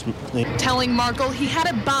past me. Telling Markle he had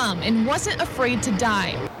a bomb and wasn't afraid to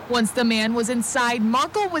die. Once the man was inside,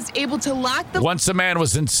 Markle was able to lock the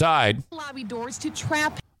lobby doors to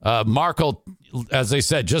trap him. Markle, as they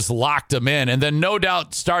said, just locked him in and then no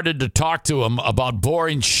doubt started to talk to him about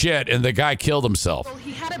boring shit, and the guy killed himself.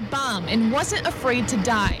 He had a bomb and wasn't afraid to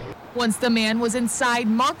die. Once the man was inside,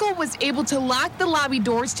 Markle was able to lock the lobby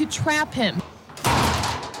doors to trap him.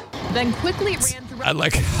 Then quickly ran through. I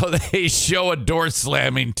like how they show a door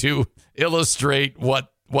slamming to illustrate what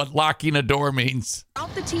locking a door means.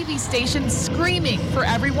 Out the TV station screaming for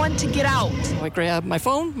everyone to get out. I grabbed my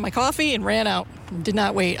phone, my coffee, and ran out. Did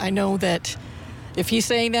not wait. I know that if he's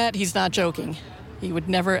saying that, he's not joking. He would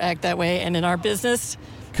never act that way. And in our business,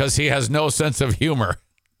 because he has no sense of humor,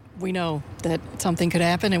 we know that something could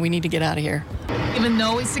happen and we need to get out of here. Even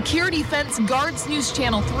though a security fence guards News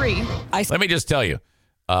Channel 3. Let me just tell you,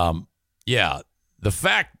 the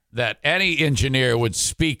fact that any engineer would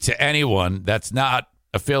speak to anyone that's not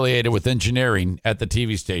affiliated with engineering at the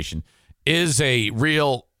TV station is a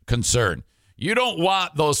real concern. You don't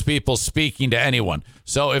want those people speaking to anyone.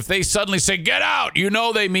 So if they suddenly say, get out,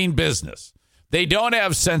 they mean business. They don't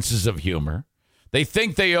have senses of humor. They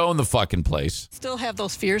think they own the fucking place. Still have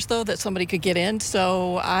those fears, though, that somebody could get in.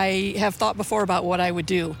 So I have thought before about what I would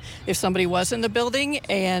do if somebody was in the building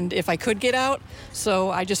and if I could get out.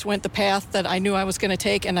 So I just went the path that I knew I was going to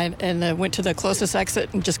take, and I went to the closest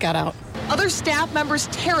exit and just got out. Other staff members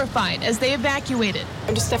terrified as they evacuated.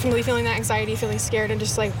 I'm just definitely feeling that anxiety, feeling scared, and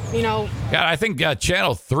just Yeah, I think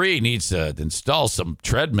Channel 3 needs to install some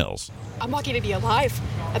treadmills. I'm lucky to be alive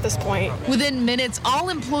at this point. Within minutes, all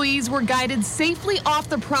employees were guided safely off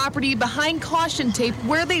the property behind caution tape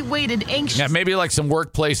where they waited anxiously. Yeah, maybe like some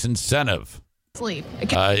workplace incentive.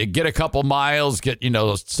 Get a couple miles, get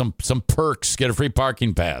some perks, get a free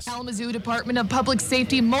parking pass. Kalamazoo Department of Public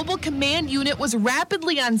Safety Mobile Command Unit was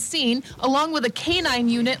rapidly on scene, along with a K-9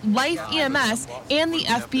 unit, Life EMS, and the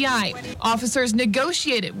FBI. Officers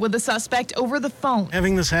negotiated with the suspect over the phone.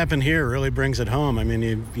 Having this happen here really brings it home. I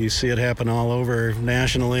mean, you see it happen all over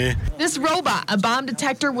nationally. This robot, a bomb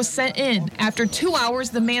detector, was sent in. After 2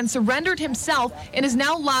 hours, the man surrendered himself and is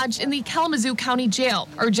now lodged in the Kalamazoo County Jail.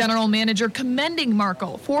 Our general manager commending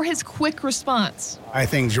Markle for his quick response. I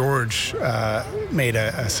think George made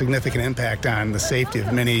a significant impact on the safety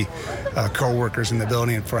of many co-workers in the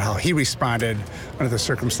building and for how he responded under the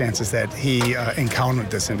circumstances that he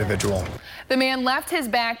encountered this individual. The man left his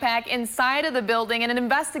backpack inside of the building, and an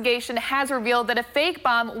investigation has revealed that a fake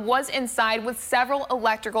bomb was inside with several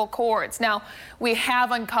electrical cords. Now, we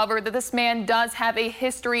have uncovered that this man does have a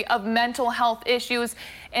history of mental health issues,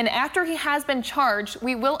 and after he has been charged,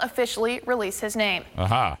 we will officially release his name.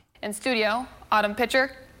 In studio, Autumn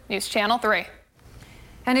Pitcher, News Channel 3.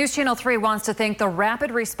 And News Channel 3 wants to thank the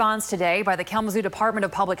rapid response today by the Kalamazoo Department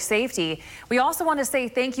of Public Safety. We also want to say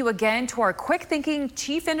thank you again to our quick-thinking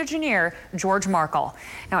Chief Engineer, George Markle.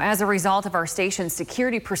 Now, as a result of our station's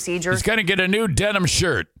security procedures, he's going to get a new denim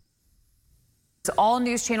shirt. All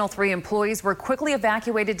News Channel 3 employees were quickly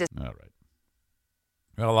evacuated to... All right.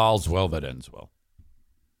 Well, all's well that ends well.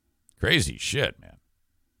 Crazy shit, man.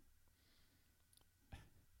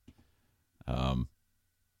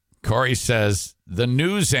 Corey says the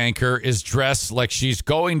news anchor is dressed like she's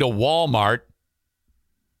going to Walmart.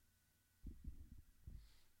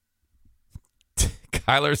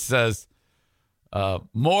 Kyler says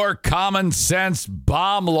more common sense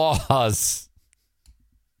bomb laws.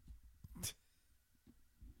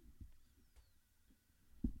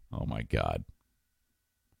 Oh, my God.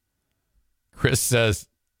 Chris says,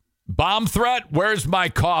 bomb threat, where's my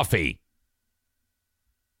coffee?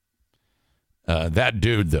 That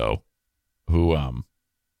dude, though, who,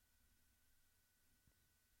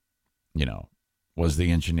 was the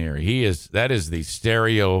engineer. That is the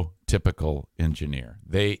stereotypical engineer.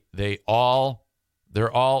 They're all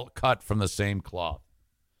cut from the same cloth.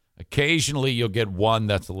 Occasionally you'll get one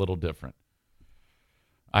that's a little different.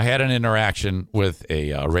 I had an interaction with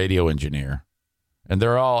a radio engineer, and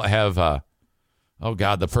they're all have,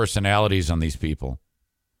 the personalities on these people.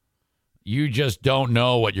 You just don't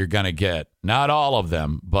know what you're going to get. Not all of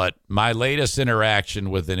them, but my latest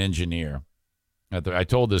interaction with an engineer, I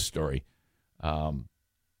told this story, and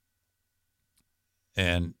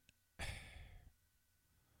it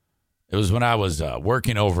was when I was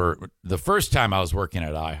working over, the first time I was working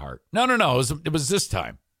at iHeart. No, it was this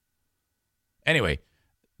time. Anyway,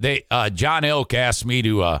 John Ilk asked me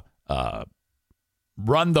to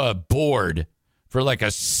run the board for like a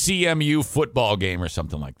CMU football game or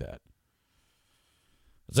something like that.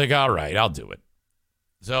 It's like, all right, I'll do it.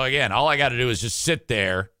 So, again, all I got to do is just sit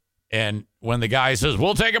there, and when the guy says,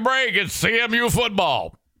 we'll take a break, it's CMU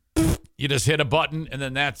football, you just hit a button, and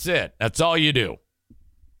then that's it. That's all you do.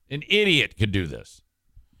 An idiot could do this.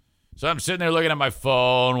 So I'm sitting there looking at my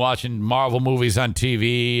phone, watching Marvel movies on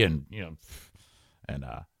TV, and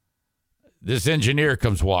this engineer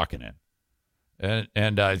comes walking in,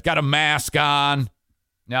 and he's got a mask on.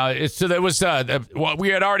 Now, we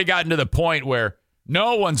had already gotten to the point where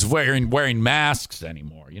no one's wearing masks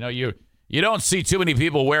anymore. You don't see too many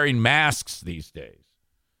people wearing masks these days.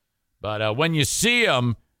 But when you see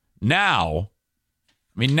them now,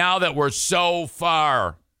 now that we're so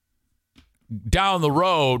far down the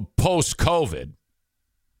road post-COVID,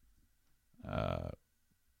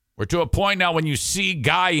 we're to a point now when you see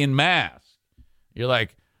guy in mask, you're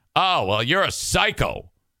like, oh, well, you're a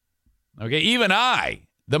psycho. Okay, even I,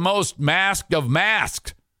 the most masked of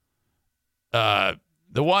masked,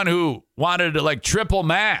 the one who wanted to triple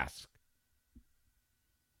mask.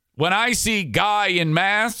 When I see guy in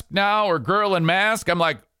mask now or girl in mask, I'm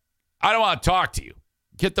like, I don't want to talk to you.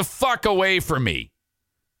 Get the fuck away from me.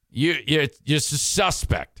 You're just a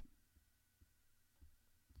suspect.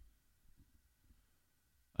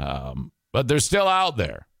 But they're still out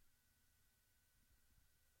there.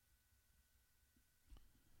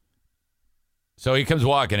 So he comes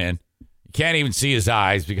walking in. You can't even see his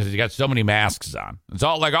eyes because he's got so many masks on. It's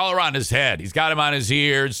all around his head. He's got him on his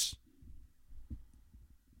ears.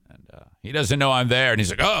 And he doesn't know I'm there. And he's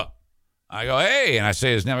like, oh. I go, hey. And I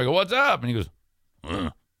say his name. I go, what's up? And he goes,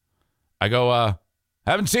 I go,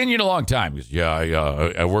 haven't seen you in a long time. He goes,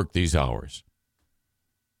 yeah, I work these hours.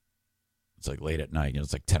 It's like late at night.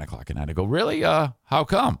 It's like 10 o'clock at night. I go, really? How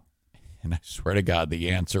come? And I swear to God, the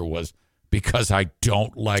answer was, because I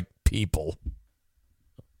don't like people.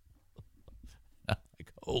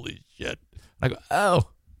 Holy shit. I go, oh,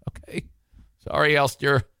 okay. Sorry, I'll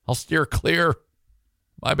steer clear.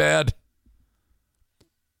 My bad.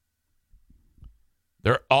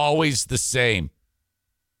 They're always the same.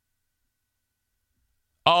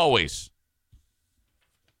 Always.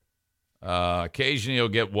 Occasionally you'll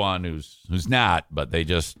get one who's not, but they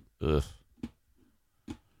just ugh.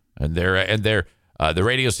 And the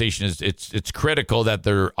radio station it's critical that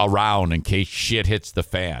they're around in case shit hits the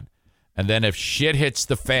fan. And then if shit hits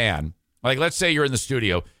the fan, like let's say you're in the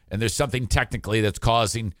studio and there's something technically that's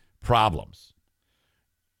causing problems.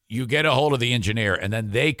 You get a hold of the engineer and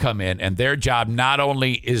then they come in and their job not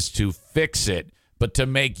only is to fix it, but to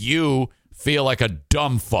make you feel like a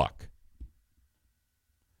dumb fuck.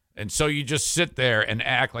 And so you just sit there and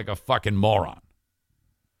act like a fucking moron.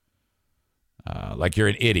 Like you're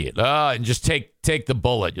an idiot. And just take the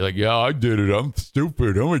bullet. You're like, yeah, I did it. I'm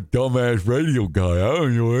stupid. I'm a dumbass radio guy. I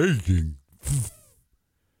don't know anything.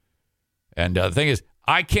 And the thing is,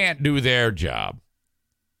 I can't do their job.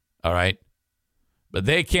 All right? But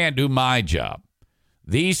they can't do my job.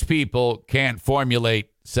 These people can't formulate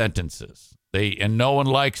sentences. And no one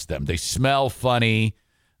likes them. They smell funny.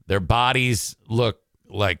 Their bodies look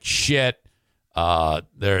like shit.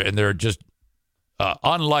 They're just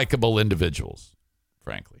unlikable individuals,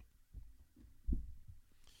 frankly.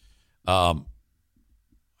 I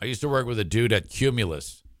used to work with a dude at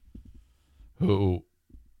Cumulus who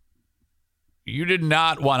you did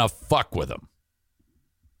not want to fuck with him.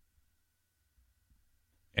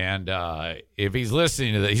 And if he's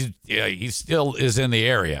listening to this, he still is in the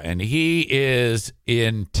area, and he is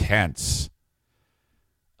intense.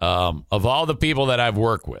 Of all the people that I've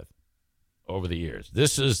worked with over the years,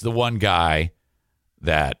 this is the one guy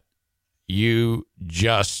that you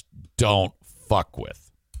just don't fuck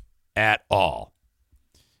with at all.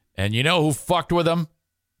 And you know who fucked with him?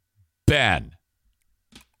 Ben.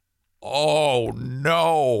 Oh,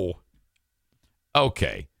 no.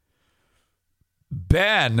 Okay.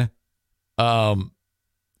 Ben,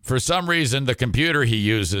 for some reason, the computer he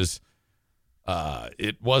uses,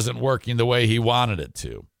 it wasn't working the way he wanted it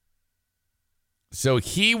to. So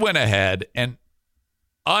he went ahead and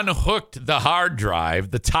unhooked the hard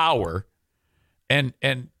drive, the tower, and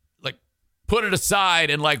like put it aside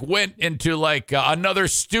and like went into like another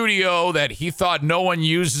studio that he thought no one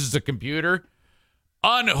uses the computer,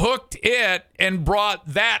 unhooked it and brought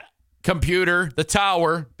that computer, the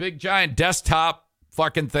tower, big giant desktop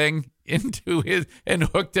fucking thing into his and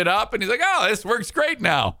hooked it up. And he's like, oh, this works great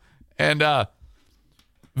now. And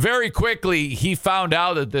very quickly he found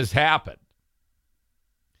out that this happened.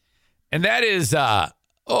 And that is, that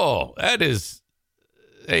is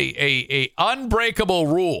a unbreakable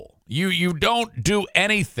rule. You don't do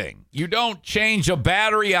anything. You don't change a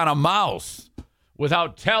battery on a mouse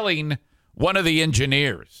without telling one of the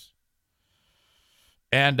engineers.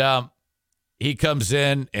 And he comes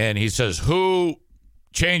in and he says, who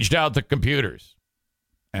changed out the computers?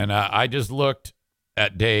 And I just looked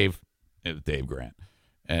at Dave Grant.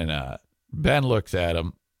 And Ben looks at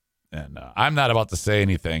him. And I'm not about to say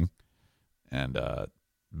anything. And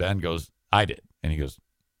Ben goes, I did. And he goes,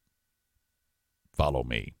 follow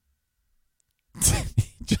me.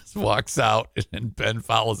 He just walks out and Ben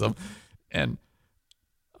follows him. And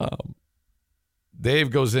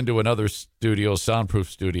Dave goes into another studio, soundproof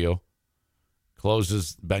studio,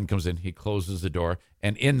 closes. Ben comes in. He closes the door.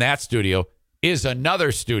 And in that studio is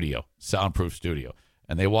another studio, soundproof studio.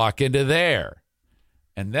 And they walk into there.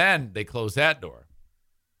 And then they close that door.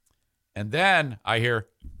 And then I hear...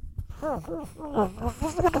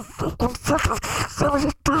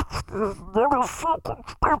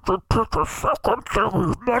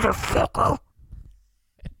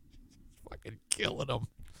 fucking killing him.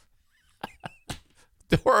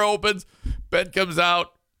 Door opens. Ben comes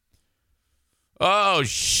out. Oh,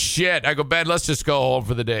 shit. I go, Ben, let's just go home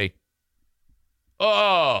for the day.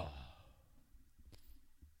 Oh.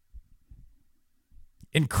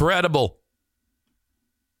 Incredible.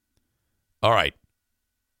 All right.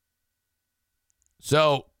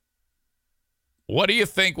 So, what do you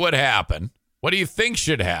think would happen? What do you think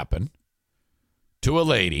should happen to a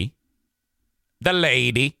lady, the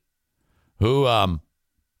lady, who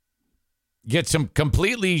gets him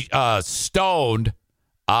completely stoned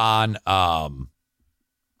on, God,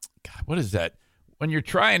 what is that? When you're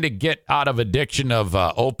trying to get out of addiction of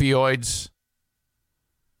opioids,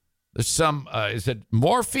 there's some, is it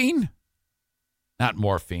morphine? Not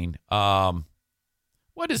morphine. What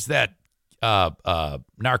is that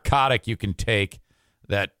narcotic you can take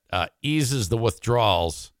that eases the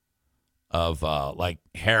withdrawals of like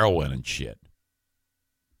heroin and shit?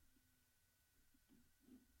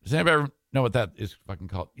 Does anybody know what that is fucking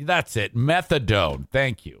called? That's it. Methadone.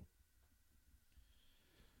 Thank you.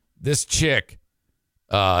 This chick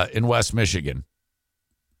in West Michigan,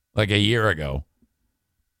 like a year ago,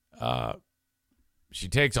 she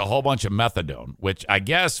takes a whole bunch of methadone, which I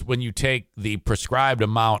guess when you take the prescribed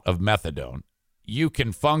amount of methadone, you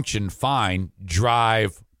can function fine,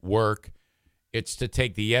 drive, work. It's to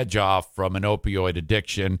take the edge off from an opioid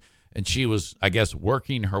addiction. And she was, I guess,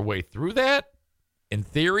 working her way through that, in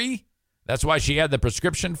theory. That's why she had the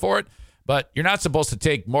prescription for it. But you're not supposed to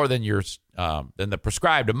take more than than the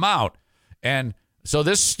prescribed amount. And so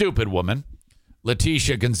this stupid woman,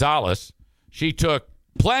 Leticia Gonzalez, she took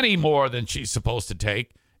plenty more than she's supposed to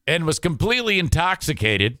take and was completely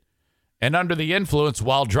intoxicated and under the influence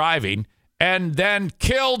while driving, and then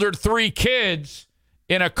killed her 3 kids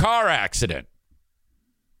in a car accident.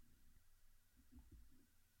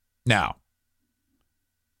 Now,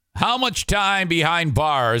 how much time behind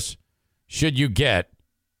bars should you get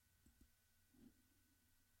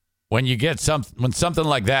when something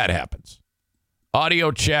like that happens?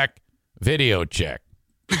 Audio check, video check.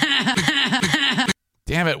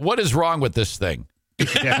 Damn it, what is wrong with this thing?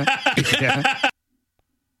 Yeah.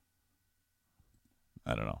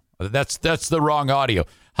 I don't know. That's the wrong audio.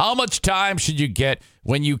 How much time should you get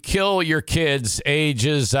when you kill your kids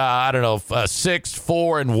ages, 6,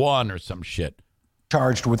 4, and 1 or some shit?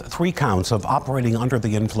 Charged with 3 counts of operating under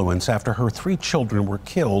the influence after her 3 children were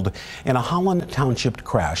killed in a Holland Township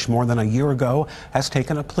crash more than a year ago, has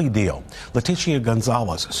taken a plea deal. Leticia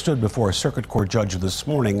Gonzalez stood before a circuit court judge this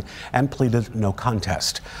morning and pleaded no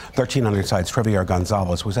contest. 13 on your side's Trevier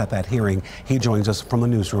Gonzalez was at that hearing. He joins us from the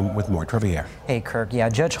newsroom with more. Trevier. Hey, Kirk. Yeah,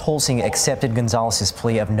 Judge Holsing accepted Gonzalez's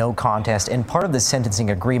plea of no contest, and part of the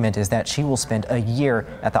sentencing agreement is that she will spend a year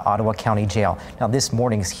at the Ottawa County Jail. Now, this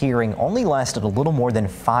morning's hearing only lasted a little more than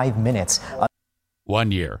 5 minutes.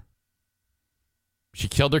 1 year. She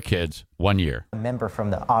killed her kids. 1 year. A member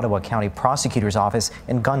from the Ottawa County Prosecutor's Office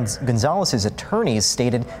and Gonzalez's attorneys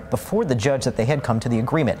stated before the judge that they had come to the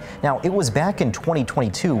agreement. Now, it was back in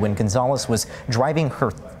 2022 when Gonzalez was driving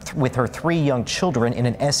with her 3 young children in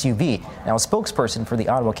an SUV. Now, a spokesperson for the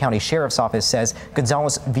Ottawa County Sheriff's Office says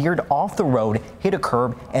Gonzalez veered off the road, hit a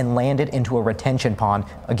curb, and landed into a retention pond.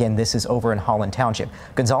 Again, this is over in Holland Township.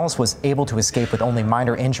 Gonzalez was able to escape with only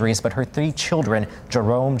minor injuries, but her 3 children,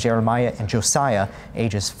 Jerome, Jeremiah, and Josiah,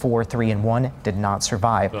 ages 4, 3, and 1, did not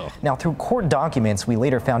survive. Ugh. Now, through court documents, we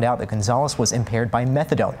later found out that Gonzalez was impaired by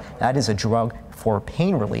methadone. That is a drug for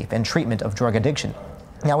pain relief and treatment of drug addiction.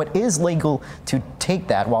 Now, it is legal to take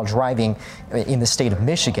that while driving in the state of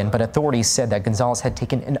Michigan, but authorities said that Gonzalez had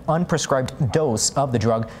taken an unprescribed dose of the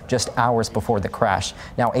drug just hours before the crash.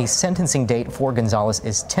 Now, a sentencing date for Gonzalez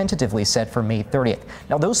is tentatively set for May 30th.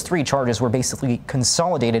 Now, those 3 charges were basically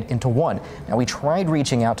consolidated into one. Now, we tried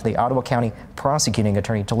reaching out to the Ottawa County prosecuting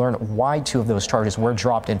attorney to learn why 2 of those charges were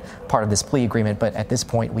dropped in part of this plea agreement, but at this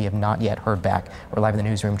point, we have not yet heard back. We're live in the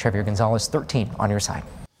newsroom. Trevier Gonzalez, 13 on your side.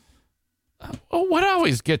 What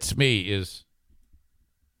always gets me is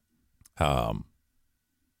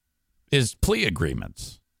plea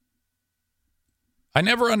agreements. I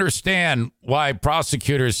never understand why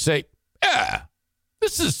prosecutors say, yeah,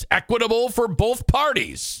 this is equitable for both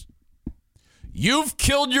parties. You've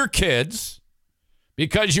killed your kids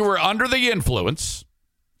because you were under the influence.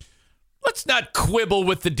 Let's not quibble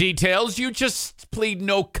with the details. You just plead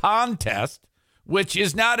no contest, which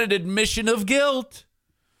is not an admission of guilt.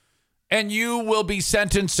 And you will be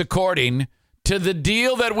sentenced according to the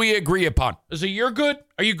deal that we agree upon. Is a year good?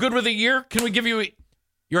 Are you good with a year? Can we give you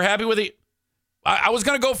you're happy with it? I was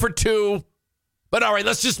going to go for 2, but all right,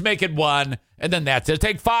 let's just make it 1. And then that's it.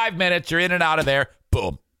 Take 5 minutes. You're in and out of there.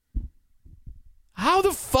 Boom. How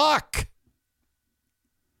the fuck?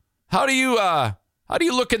 How do you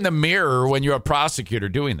look in the mirror when you're a prosecutor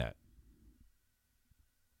doing that?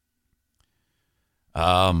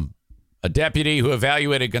 A deputy who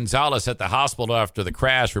evaluated Gonzalez at the hospital after the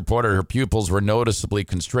crash reported her pupils were noticeably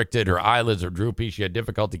constricted. Her eyelids are droopy. She had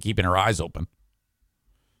difficulty keeping her eyes open.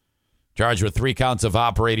 Charged with 3 counts of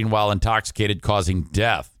operating while intoxicated, causing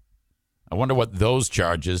death. I wonder what those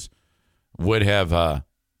charges would have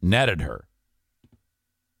netted her.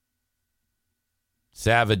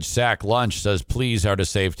 Savage Sack Lunch says pleas are to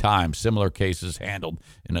save time. Similar cases handled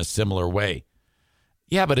in a similar way.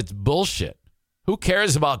 Yeah, but it's bullshit. Who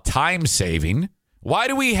cares about time saving? Why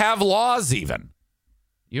do we have laws even?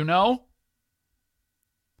 You know?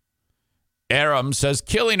 Aram says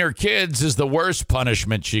killing her kids is the worst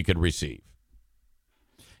punishment she could receive.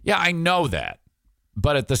 Yeah, I know that.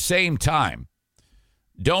 But at the same time,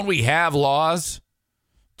 don't we have laws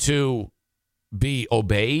to be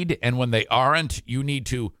obeyed? And when they aren't, you need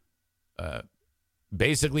to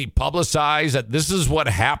basically publicize that this is what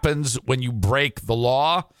happens when you break the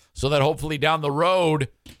law, so that hopefully down the road,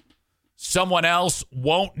 someone else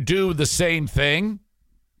won't do the same thing?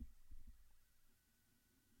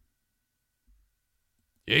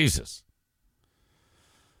 Jesus.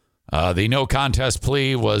 The no contest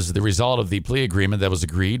plea was the result of the plea agreement that was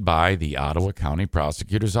agreed by the Ottawa County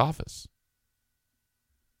Prosecutor's Office.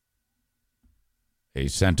 A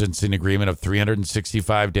sentencing agreement of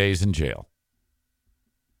 365 days in jail.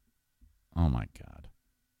 Oh, my God.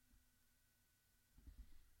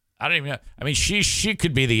 I don't even know. I mean, she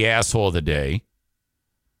could be the asshole of the day,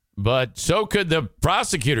 but so could the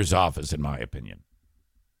prosecutor's office, in my opinion.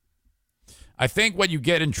 I think what you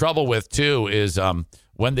get in trouble with, too, is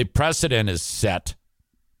when the precedent is set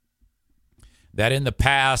that in the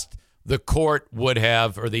past the court would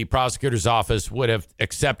have, or the prosecutor's office would have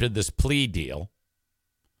accepted this plea deal,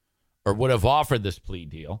 or would have offered this plea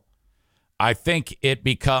deal. I think it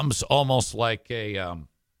becomes almost like a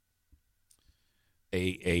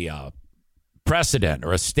precedent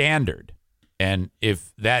or a standard. And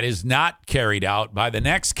if that is not carried out by the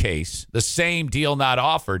next case, the same deal not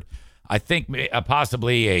offered, I think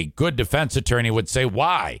possibly a good defense attorney would say,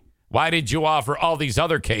 why? Why did you offer all these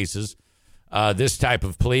other cases this type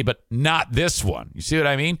of plea, but not this one? You see what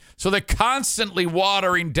I mean? So they're constantly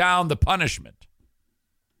watering down the punishment.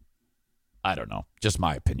 I don't know. Just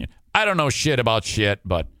my opinion. I don't know shit about shit,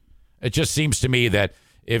 but it just seems to me that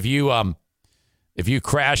if you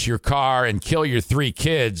crash your car and kill your 3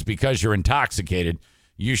 kids because you're intoxicated,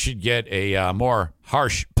 you should get a more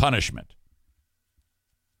harsh punishment.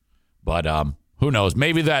 But who knows?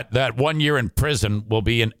 Maybe that 1 year in prison will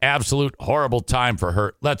be an absolute horrible time for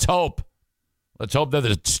her. Let's hope. Let's hope that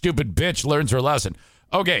the stupid bitch learns her lesson.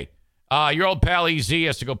 Okay, your old pal EZ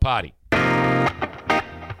has to go potty. I'll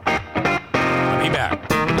be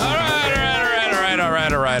back. All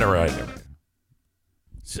right.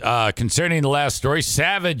 Concerning the last story,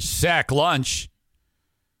 Savage sack lunch.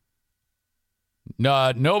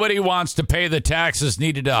 Nobody wants to pay the taxes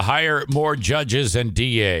needed to hire more judges and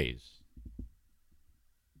DAs.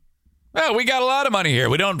 Well, we got a lot of money here.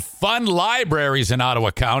 We don't fund libraries in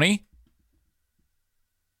Ottawa County.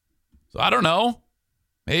 So I don't know.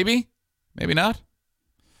 Maybe. Maybe not.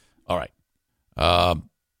 All right.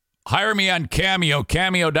 Hire me on Cameo.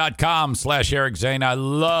 Cameo.com/Eric Zane. I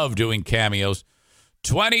love doing cameos.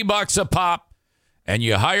 $20 a pop. And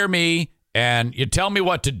you hire me and you tell me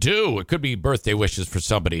what to do. It could be birthday wishes for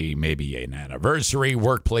somebody. Maybe an anniversary,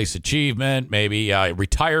 workplace achievement, maybe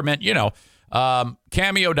retirement,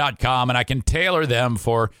 Cameo.com, and I can tailor them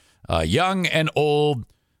for young and old,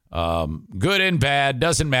 good and bad,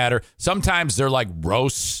 doesn't matter. Sometimes they're like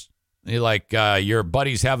roasts. Like your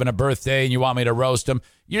buddy's having a birthday and you want me to roast him.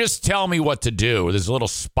 You just tell me what to do. There's a little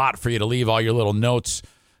spot for you to leave all your little notes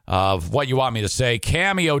of what you want me to say.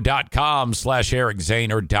 Cameo.com/Eric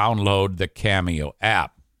Zane, or download the Cameo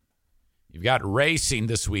app. You've got racing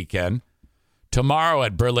this weekend. Tomorrow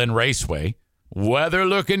at Berlin Raceway. Weather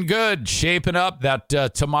looking good, shaping up that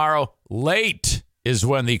tomorrow late is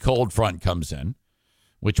when the cold front comes in,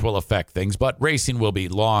 which will affect things, but racing will be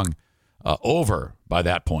long over by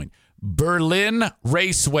that point.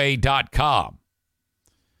 BerlinRaceway.com.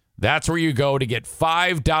 That's where you go to get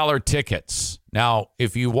 $5 tickets. Now,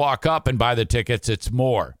 if you walk up and buy the tickets, it's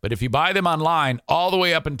more. But if you buy them online all the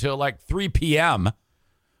way up until like 3 p.m.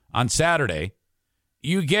 on Saturday,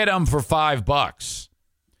 you get them for $5.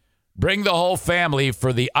 Bring the whole family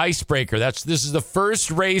for the Icebreaker. This is the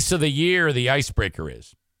first race of the year, the Icebreaker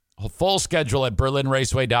is. A full schedule at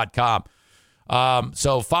BerlinRaceway.com.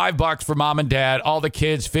 So $5 for mom and dad. All the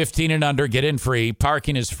kids 15 and under get in free.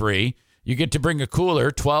 Parking is free. You get to bring a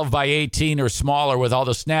cooler, 12 by 18 or smaller, with all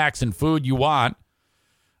the snacks and food you want.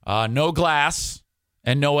 No glass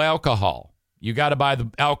and no alcohol. You got to buy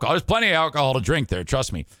the alcohol. There's plenty of alcohol to drink there,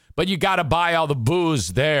 trust me. But you got to buy all the booze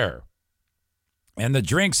there. And the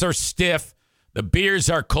drinks are stiff, the beers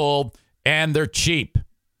are cold, and they're cheap.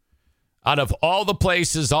 Out of all the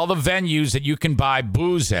places, all the venues that you can buy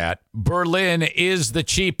booze at, Berlin is the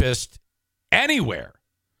cheapest anywhere.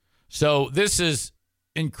 So this is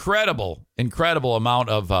incredible amount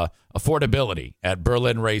of affordability at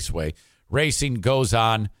Berlin Raceway. Racing goes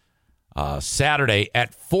on Saturday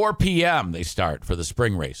at 4 p.m. They start for the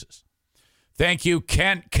spring races. Thank you,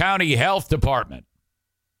 Kent County Health Department.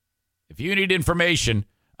 If you need information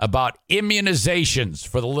about immunizations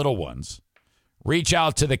for the little ones, reach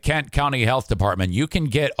out to the Kent County Health Department. You can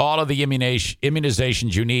get all of the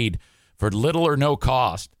immunizations you need for little or no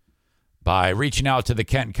cost by reaching out to the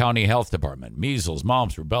Kent County Health Department. Measles,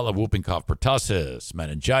 mumps, rubella, whooping cough, pertussis,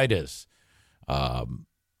 meningitis,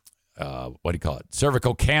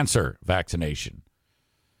 cervical cancer vaccination,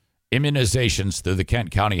 immunizations through the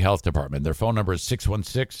Kent County Health Department. Their phone number is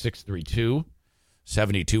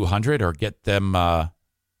 616-632-7200, or get them,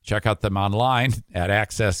 check out them online at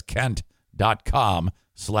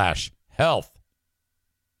accesskent.com/health.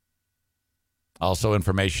 Also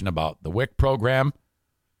information about the WIC program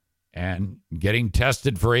and getting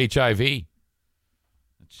tested for HIV.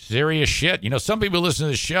 Serious shit. You know, some people listen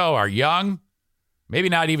to the show are young, maybe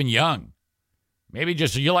not even young. Maybe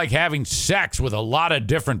just you like having sex with a lot of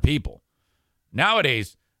different people.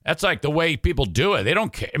 Nowadays, that's like the way people do it. They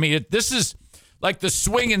don't care. I mean, this is like the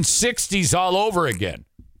swinging 60s all over again.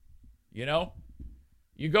 You know?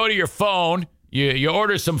 You go to your phone, you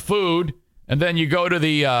order some food, and then you go to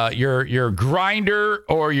the your Grindr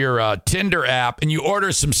or your Tinder app, and you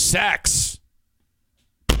order some sex.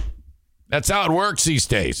 That's how it works these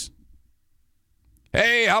days.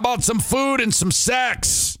 Hey, how about some food and some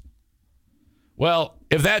sex? Well,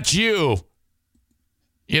 if that's you,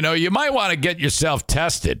 you know, you might want to get yourself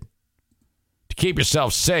tested to keep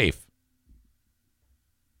yourself safe.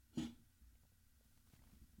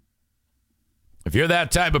 If you're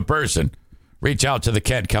that type of person, reach out to the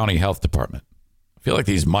Kent County Health Department. I feel like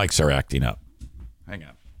these mics are acting up. Hang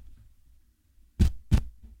on.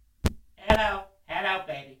 Hello,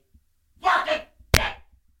 baby. Fucking dead.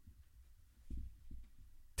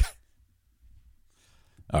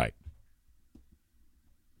 All right.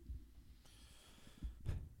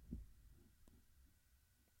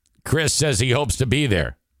 Chris says he hopes to be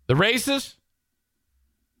there. The races?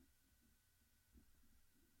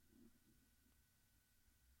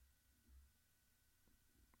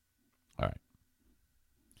 All right.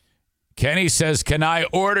 Kenny says, can I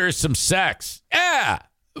order some sex? Yeah,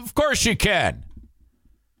 of course you can.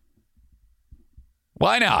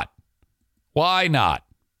 Why not? Why not?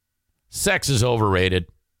 Sex is overrated.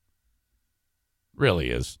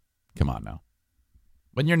 Really is. Come on now.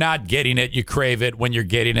 When you're not getting it, you crave it. When you're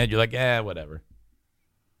getting it, you're like, whatever.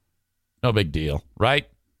 No big deal, right?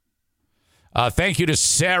 Thank you to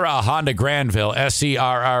Sarah Honda Granville,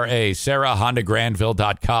 SERRA,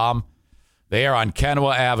 sarahhondagranville.com. They are on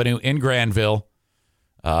Kennewa Avenue in Granville,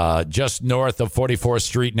 just north of 44th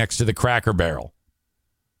Street next to the Cracker Barrel.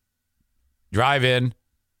 Drive in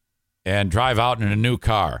and drive out in a new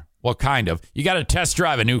car. Well, kind of. You got to test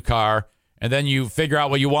drive a new car, and then you figure out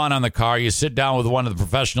what you want on the car. You sit down with one of the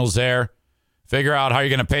professionals there, figure out how you're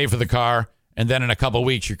going to pay for the car, and then in a couple of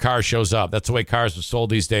weeks, your car shows up. That's the way cars are sold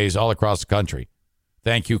these days all across the country.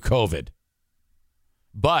 Thank you, COVID.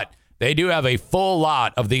 But they do have a full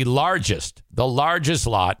lot of the largest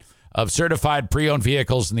lot of certified pre-owned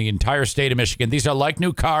vehicles in the entire state of Michigan. These are like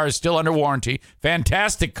new cars, still under warranty.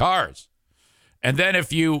 Fantastic cars. And then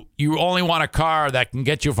if you only want a car that can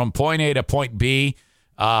get you from point A to point B,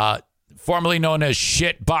 formerly known as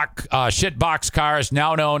shitbox cars,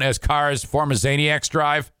 now known as cars former Zaniacs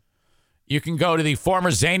drive, you can go to the former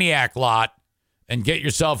Zaniac lot and get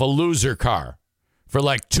yourself a loser car for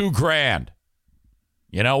like $2,000.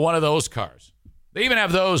 You know, one of those cars. They even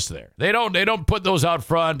have those there. They don't put those out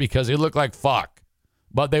front because they look like fuck,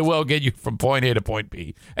 but they will get you from point A to point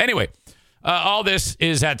B. Anyway, all this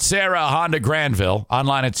is at Sarah Honda Granville,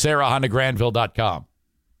 online at sarahhondagranville.com.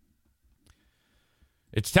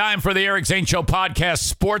 It's time for the Eric Zane Show podcast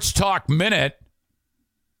Sports Talk Minute.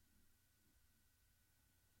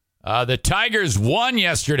 The Tigers won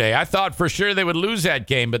yesterday. I thought for sure they would lose that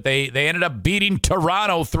game, but they ended up beating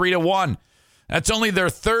Toronto 3-1. That's only their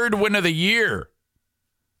third win of the year.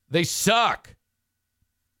 They suck.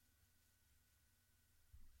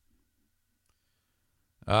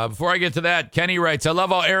 Before I get to that, Kenny writes, I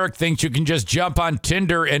love how Eric thinks you can just jump on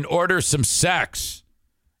Tinder and order some sex.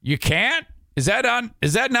 You can't? Is that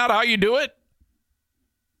not how you do it?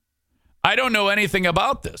 I don't know anything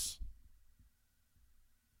about this.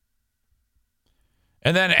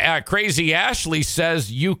 And then Crazy Ashley says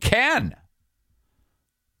you can.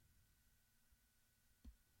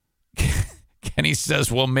 Kenny says,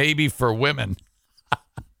 well, maybe for women.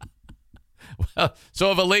 Well,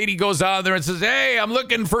 so if a lady goes out there and says, hey, I'm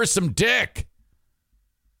looking for some dick,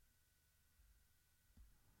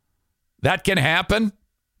 that can happen?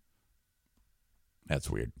 That's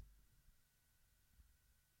weird.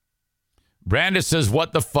 Brandis says,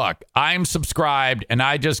 what the fuck? I'm subscribed and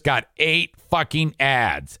I just got 8 fucking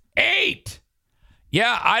ads. 8!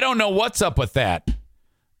 Yeah, I don't know what's up with that.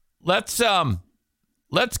 Let's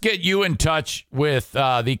get you in touch with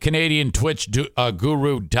the Canadian Twitch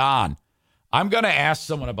guru, Don. I'm going to ask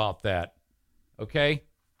someone about that. Okay?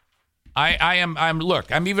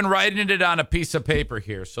 I'm even writing it on a piece of paper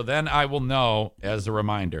here, so then I will know as a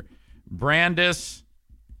reminder. Brandis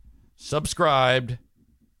Subscribed.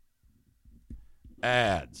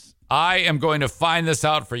 Ads. I am going to find this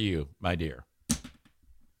out for you, my dear.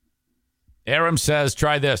 Aram says,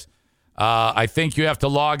 try this. I think you have to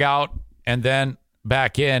log out and then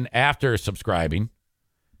back in after subscribing.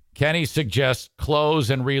 Kenny suggests close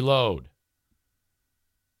and reload.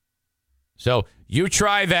 So you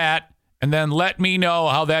try that and then let me know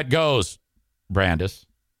how that goes, Brandis.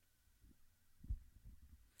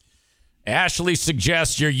 Ashley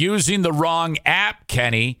suggests you're using the wrong app,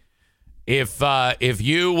 Kenny, if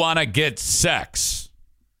you want to get sex.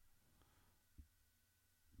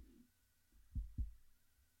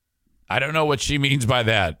 I don't know what she means by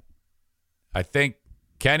that. I think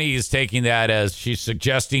Kenny is taking that as she's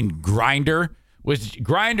suggesting Grindr.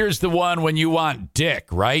 Grindr's the one when you want dick,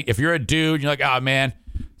 right? If you're a dude, you're like, oh, man,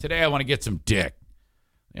 today I want to get some dick.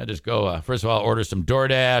 Just go, first of all, order some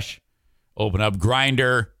DoorDash, open up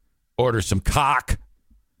Grindr, order some cock,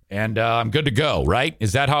 and I'm good to go, right?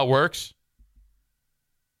 Is that how it works?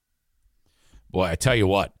 Boy, I tell you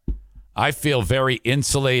what, I feel very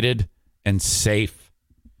insulated and safe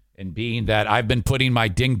in being that I've been putting my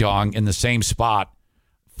ding-dong in the same spot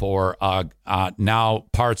for now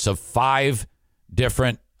parts of 5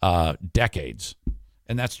 different decades.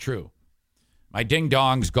 And that's true. My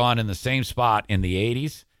ding-dong's gone in the same spot in the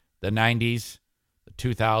 80s, the 90s, the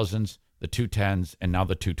 2000s, the 210s, and now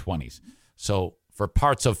the 220s. So for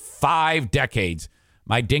parts of 5 decades,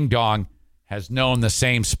 my ding-dong has known the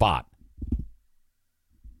same spot.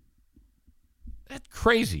 That's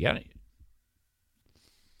crazy.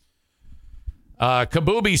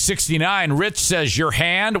 Kabubi69, Rich says, your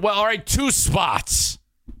hand? Well, all right, 2 spots.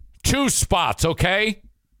 2 spots, okay?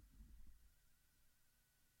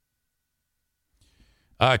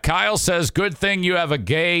 Kyle says, good thing you have a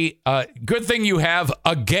gay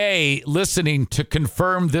listening to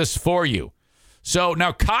confirm this for you. So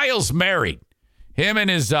now Kyle's married. Him and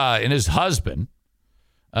his husband.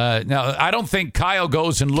 Now, I don't think Kyle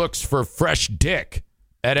goes and looks for fresh dick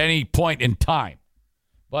at any point in time.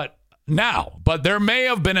 But there may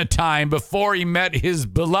have been a time before he met his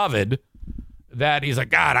beloved that he's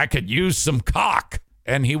like, God, I could use some cock.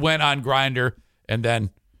 And he went on Grindr, and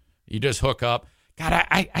then you just hook up. God,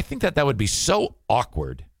 I think that would be so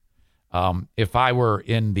awkward if I were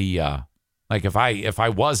in the, if I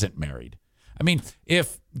wasn't married. I mean,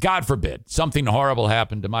 if, God forbid, something horrible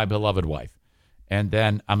happened to my beloved wife, and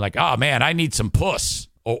then I'm like, oh, man, I need some puss,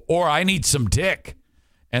 or I need some dick.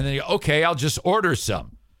 And then you go, okay, I'll just order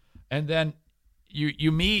some. And then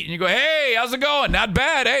you meet and you go, hey, how's it going? Not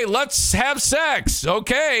bad. Hey, let's have sex.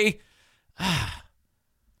 Okay. That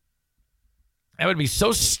would be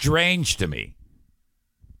so strange to me.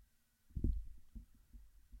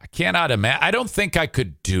 I cannot imagine. I don't think I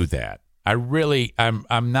could do that. I would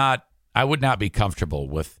not be comfortable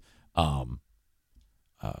with, what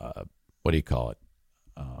do you call it?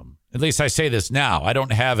 At least I say this now. I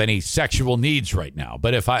don't have any sexual needs right now.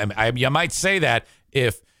 But if I might say that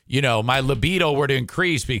if, my libido were to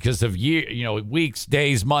increase because of weeks,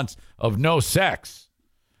 days, months of no sex,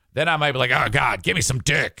 then I might be like, oh, God, give me some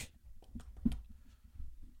dick.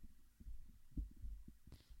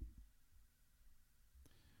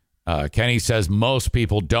 Kenny says most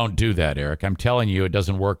people don't do that, Eric. I'm telling you, it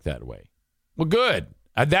doesn't work that way. Well, good.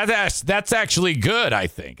 That's actually good, I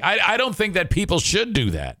think. I don't think that people should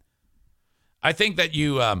do that. I think that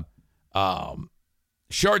you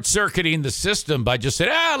short-circuiting the system by just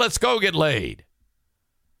saying, let's go get laid.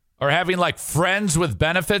 Or having, friends with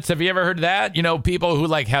benefits. Have you ever heard of that? People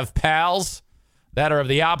who, have pals that are of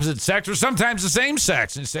the opposite sex or sometimes the same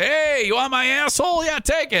sex. And say, hey, you want my asshole? Yeah,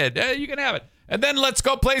 take it. You can have it. And then let's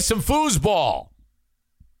go play some foosball.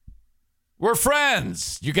 We're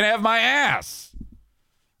friends. You can have my ass.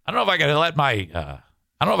 I don't know if I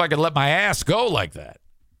could let my ass go like that.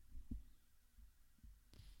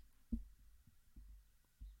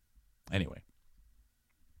 Anyway,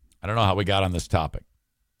 I don't know how we got on this topic.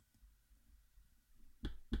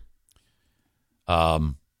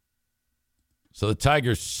 So the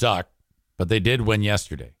Tigers suck, but they did win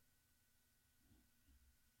yesterday.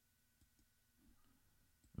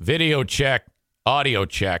 Video check, audio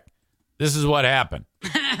check. This is what happened.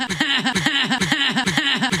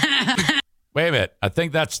 Wait a minute. I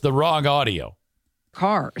think that's the wrong audio.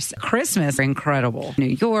 Cars. Christmas, incredible. New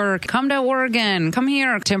York, come to Oregon, come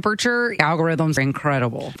here. Temperature, algorithms,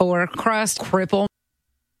 incredible. For crust, cripple.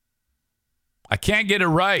 I can't get it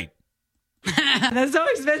right. That's so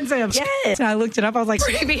expensive. Yes. And I looked it up. I was like,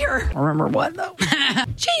 free beer. Remember what, though?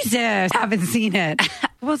 Jesus. Haven't seen it.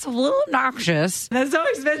 It was a little obnoxious. That's so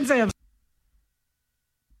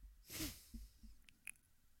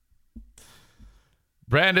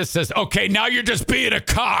Brandis says, okay, now you're just being a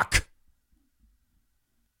cock.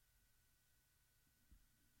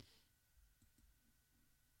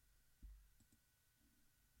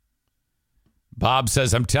 Bob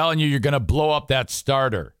says, I'm telling you, you're going to blow up that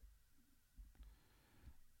starter.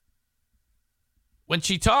 When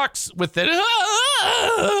she talks with it,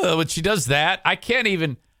 when she does that, I can't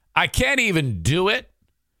even do it.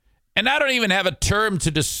 And I don't even have a term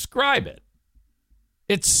to describe it.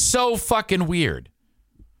 It's so fucking weird.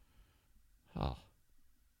 Oh.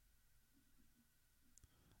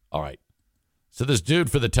 All right. So this dude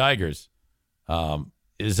for the Tigers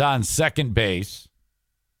is on second base.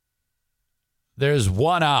 There's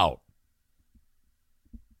one out.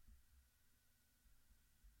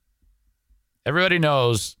 Everybody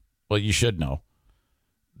knows, well, you should know,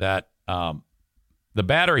 that the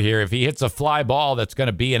batter here, if he hits a fly ball that's going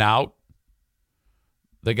to be an out,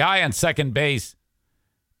 the guy on second base,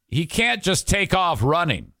 he can't just take off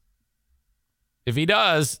running. If he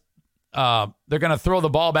does, they're going to throw the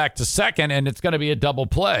ball back to second, and it's going to be a double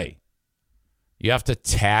play. You have to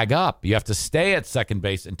tag up. You have to stay at second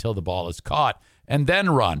base until the ball is caught and then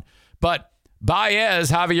run. But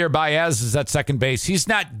Javier Baez is at second base. He's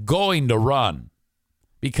not going to run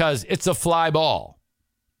because it's a fly ball.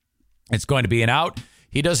 It's going to be an out.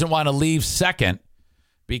 He doesn't want to leave second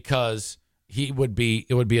because it would be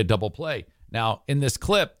a double play. Now, in this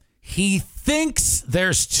clip, he thinks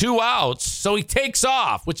there's two outs, so he takes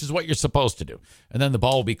off, which is what you're supposed to do. And then the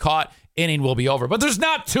ball will be caught, inning will be over. But there's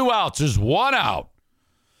not two outs, there's one out.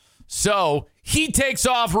 So he takes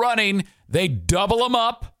off running. They double him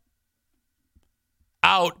up,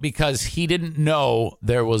 out, because he didn't know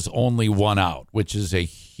there was only one out, which is a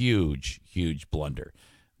huge, huge blunder.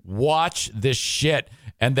 Watch this shit.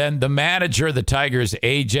 And then the manager of the Tigers,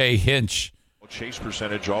 A.J. Hinch. Chase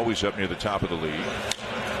percentage always up near the top of the league.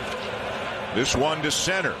 This one to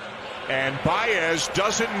center. And Baez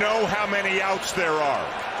doesn't know how many outs there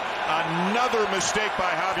are. Another mistake by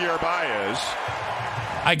Javier Baez.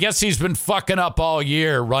 I guess he's been fucking up all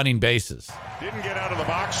year running bases. Didn't get out of the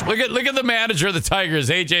box. Look at the manager of the Tigers,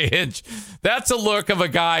 A.J. Hinch. That's a look of a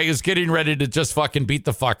guy who's getting ready to just fucking beat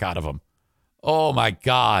the fuck out of him. Oh, my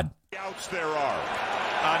God. Outs there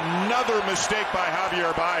are. Another mistake by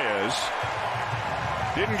Javier Baez.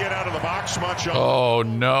 Didn't get out of the box much. Oh,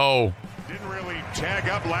 no. Didn't really tag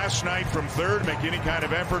up last night from third, make any kind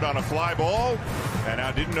of effort on a fly ball. And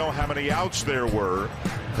I didn't know how many outs there were.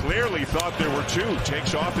 Clearly thought there were two.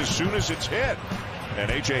 Takes off as soon as it's hit.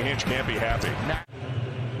 And A.J. Hinch can't be happy.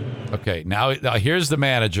 Okay, now here's the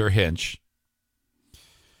manager, Hinch.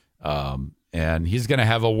 And he's going to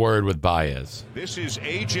have a word with Baez. This is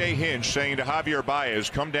A.J. Hinch saying to Javier Baez,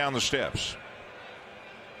 come down the steps.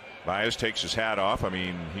 Baez takes his hat off. I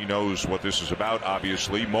mean, he knows what this is about,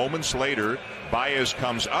 obviously. Moments later, Baez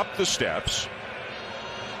comes up the steps.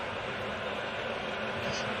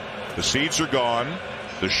 The seats are gone.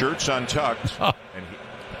 The shirt's untucked. Oh.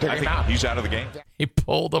 And I think he's out of the game. He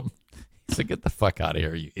pulled him. He said, get the fuck out of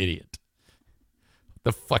here, you idiot. What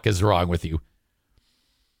the fuck is wrong with you?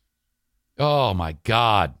 Oh, my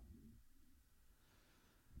God.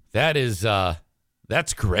 That's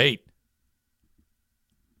great.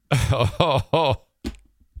 Oh.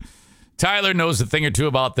 Tyler knows a thing or two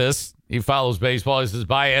about this. He follows baseball. He says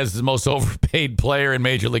Baez is the most overpaid player in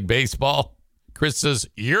Major League Baseball. Chris says,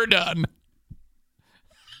 you're done.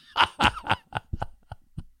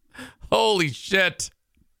 Holy shit.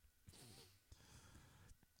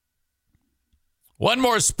 One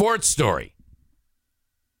more sports story.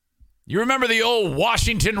 You remember the old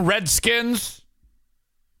Washington Redskins?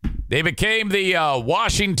 They became the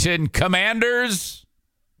Washington Commanders.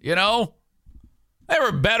 You know, they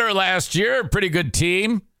were better last year. Pretty good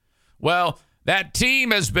team. Well, that team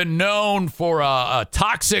has been known for a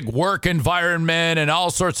toxic work environment and all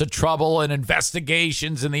sorts of trouble and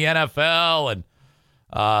investigations in the NFL and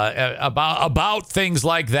about things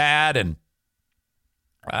like that, and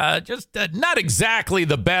just not exactly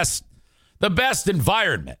the best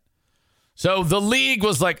environment. So the league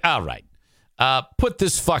was like, all right, put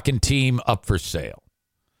this fucking team up for sale.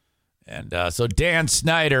 And so Dan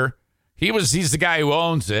Snyder, he's the guy who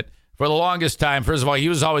owns it for the longest time. First of all, he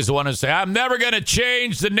was always the one to say, I'm never going to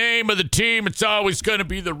change the name of the team. It's always going to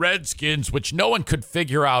be the Redskins, which no one could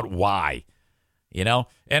figure out why, you know?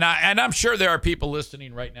 And I'm sure there are people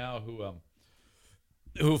listening right now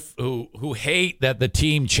who hate that the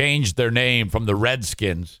team changed their name from the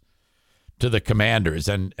Redskins to the Commanders.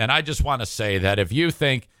 And I just want to say that if you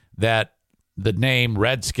think that the name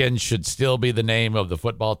Redskins should still be the name of the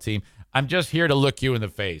football team, I'm just here to look you in the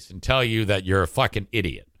face and tell you that you're a fucking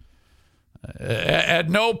idiot. At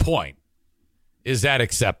no point is that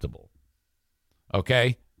acceptable.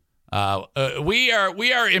 Okay? We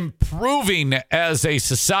are improving as a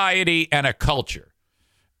society and a culture.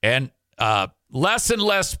 And less and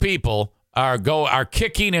less people are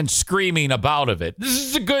kicking and screaming about it. This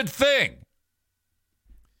is a good thing.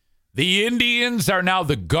 The Indians are now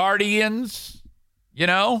the guardians, you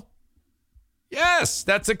know? Yes,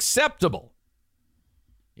 that's acceptable.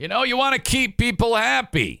 You know, you want to keep people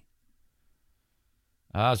happy.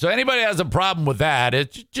 So anybody has a problem with that,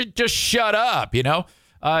 just shut up, you know?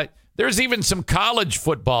 There's even some college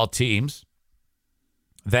football teams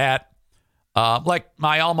that, like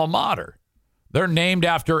my alma mater, they're named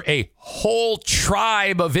after a whole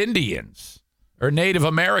tribe of Indians or Native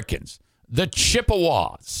Americans, the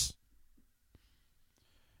Chippewas.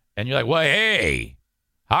 And you're like, well, hey,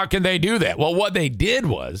 how can they do that? Well, what they did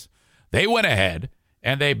was they went ahead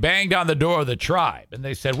and they banged on the door of the tribe. And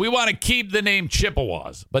they said, we want to keep the name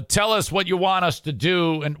Chippewas, but tell us what you want us to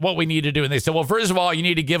do and what we need to do. And they said, well, first of all, you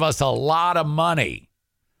need to give us a lot of money.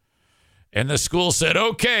 And the school said,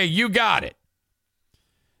 okay, you got it.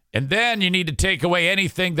 And then you need to take away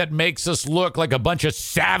anything that makes us look like a bunch of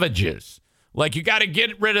savages. Like, you got to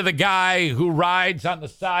get rid of the guy who rides on the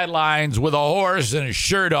sidelines with a horse and his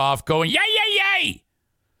shirt off going, yay, yay, yay,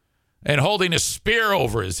 and holding a spear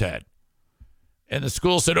over his head. And the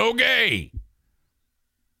school said, okay.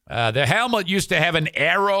 The helmet used to have an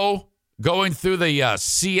arrow going through the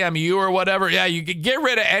CMU or whatever. Yeah, you could get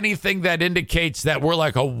rid of anything that indicates that we're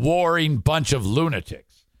like a warring bunch of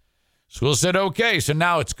lunatics. School said, okay, so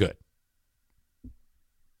now it's good.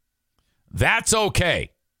 That's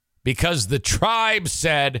okay. Because the tribe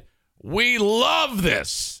said, we love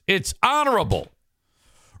this. It's honorable.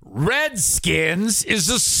 Redskins is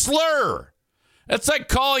a slur. That's like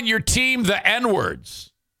calling your team the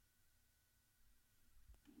N-words.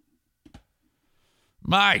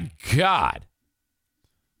 My God.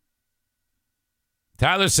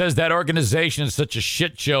 Tyler says that organization is such a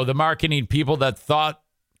shit show. The marketing people that thought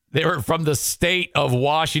they were from the state of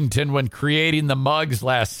Washington when creating the mugs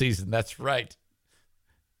last season. That's right.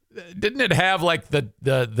 Didn't it have like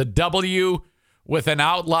the W with an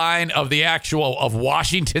outline of the actual of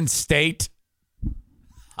Washington State?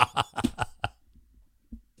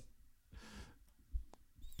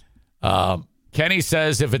 Kenny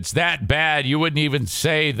says if it's that bad, you wouldn't even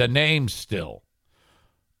say the name still.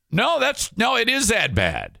 No, it is that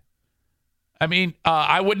bad. I mean,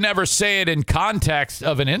 I would never say it in context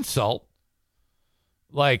of an insult.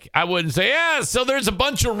 Like, I wouldn't say, yeah, so there's a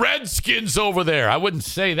bunch of Redskins over there. I wouldn't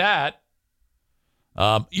say that.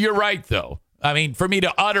 You're right, though. I mean, for me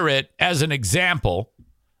to utter it as an example,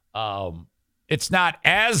 it's not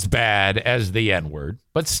as bad as the N-word,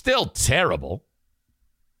 but still terrible.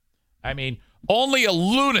 I mean, only a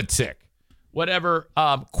lunatic would ever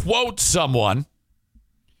quote someone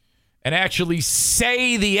and actually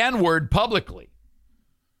say the N-word publicly.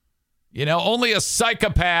 You know, only a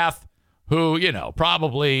psychopath who, you know,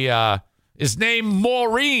 probably is named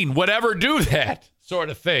Maureen would ever do that sort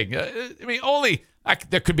of thing. I mean,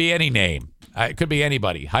 there could be any name. It could be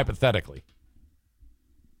anybody, hypothetically.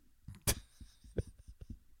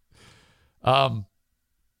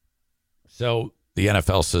 So the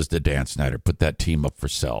NFL says to Dan Snyder, put that team up for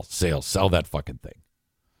sale, sell that fucking thing.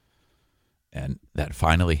 And that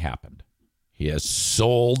finally happened. He has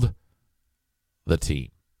sold the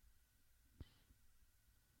team.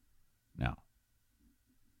 Now,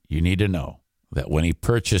 you need to know that when he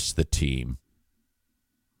purchased the team,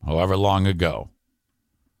 however long ago,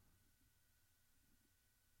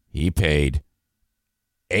 he paid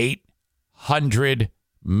 $800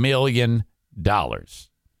 million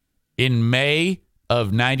in May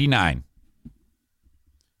of 99.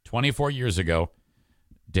 24 years ago,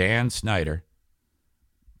 Dan Snyder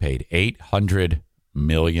paid $800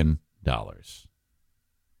 million.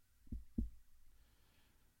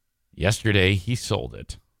 Yesterday, he sold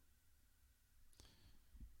it.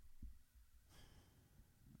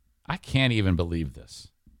 I can't even believe this.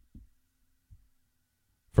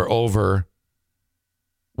 For over,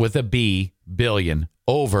 with a B, billion,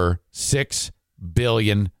 over $6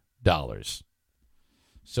 billion.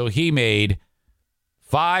 So he made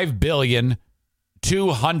 $5.2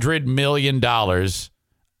 billion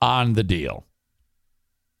on the deal.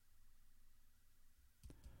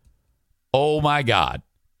 Oh, my God.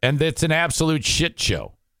 And it's an absolute shit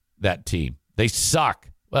show, that team. They suck.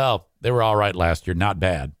 Well, they were all right last year. Not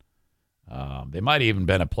bad. They might have even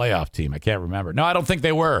been a playoff team. I can't remember. No, I don't think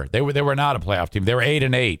they were. They were not a playoff team. They were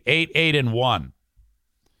 8-8.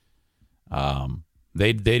 8-1.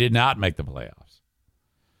 They did not make the playoffs.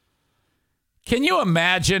 Can you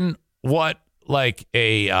imagine what like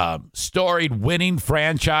a storied winning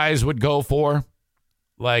franchise would go for?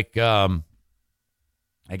 Like, I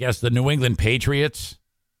guess the New England Patriots,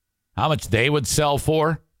 how much they would sell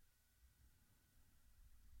for?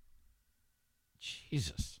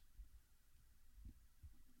 Jesus.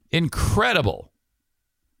 Incredible.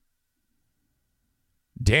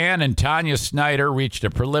 Dan and Tanya Snyder reached a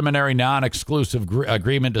preliminary non-exclusive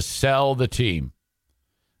agreement to sell the team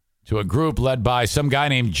to a group led by some guy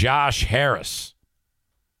named Josh Harris,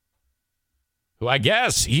 who I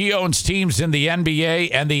guess he owns teams in the NBA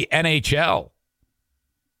and the NHL.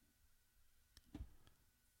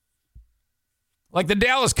 Like the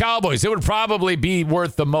Dallas Cowboys, it would probably be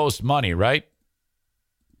worth the most money, right?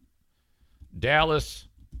 Dallas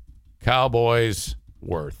Cowboys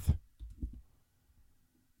worth.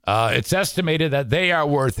 It's estimated that they are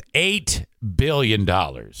worth $8 billion.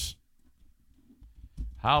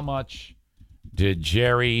 How much did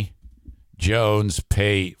Jerry Jones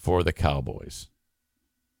pay for the Cowboys?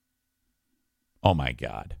 Oh, my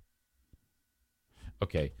God.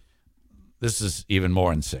 Okay. This is even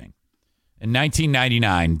more insane. In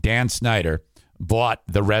 1999, Dan Snyder bought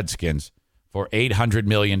the Redskins for $800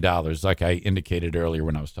 million, like I indicated earlier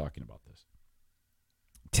when I was talking about this.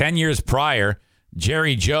 10 years prior,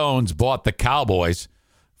 Jerry Jones bought the Cowboys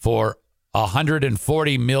for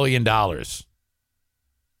 $140 million.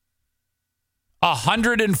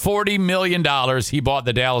 $140 million he bought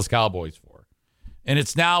the Dallas Cowboys for. And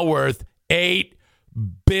it's now worth $8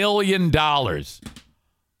 billion. Oh,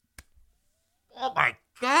 my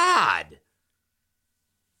God.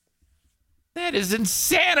 That is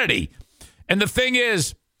insanity. And the thing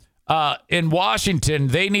is, in Washington,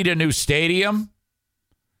 they need a new stadium.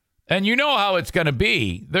 And you know how it's going to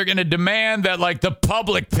be. They're going to demand that, like, the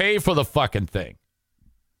public pay for the fucking thing.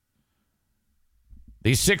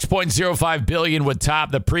 The $6.05 billion would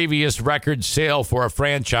top the previous record sale for a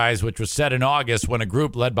franchise, which was set in August when a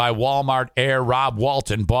group led by Walmart heir Rob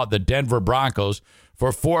Walton bought the Denver Broncos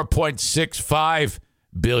for $4.65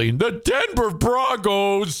 billion. The Denver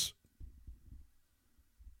Broncos.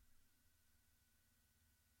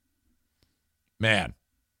 Man.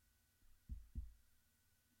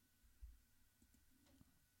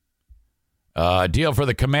 A deal for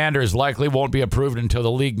the Commanders likely won't be approved until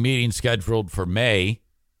the league meeting scheduled for May.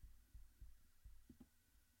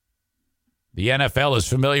 The NFL is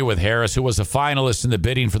familiar with Harris, who was a finalist in the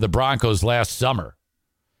bidding for the Broncos last summer.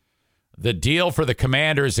 The deal for the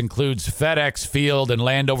Commanders includes FedEx Field in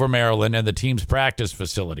Landover, Maryland, and the team's practice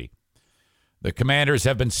facility. The Commanders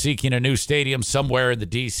have been seeking a new stadium somewhere in the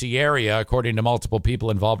D.C. area, according to multiple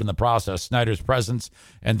people involved in the process. Snyder's presence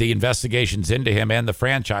and the investigations into him and the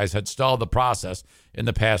franchise had stalled the process in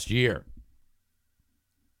the past year.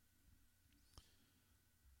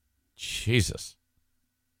 Jesus.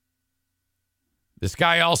 This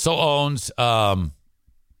guy also owns the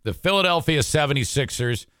Philadelphia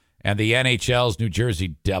 76ers and the NHL's New Jersey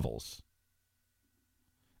Devils.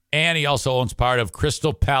 And he also owns part of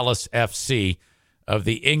Crystal Palace FC of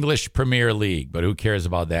the English Premier League. But who cares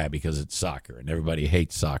about that because it's soccer and everybody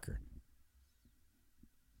hates soccer.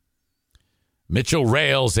 Mitchell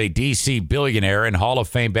Rales, a D.C. billionaire, and Hall of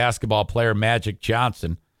Fame basketball player Magic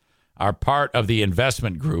Johnson are part of the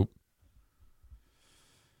investment group.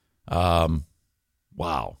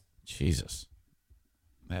 Wow. Jesus.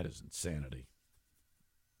 That is insanity.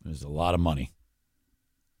 There's a lot of money.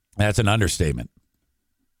 That's an understatement.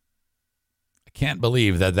 Can't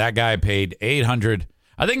believe that guy paid $800.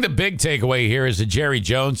 I think the big takeaway here is the Jerry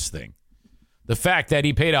Jones thing. The fact that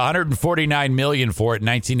he paid $149 million for it in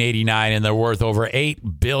 1989 and they're worth over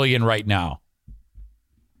 $8 billion right now.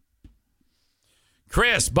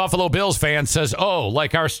 Chris, Buffalo Bills fan, says, oh,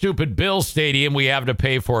 like our stupid Bills stadium we have to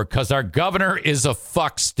pay for because our governor is a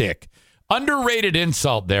fuckstick. Underrated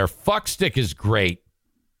insult there. Fuckstick is great.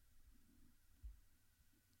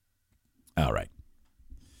 All right.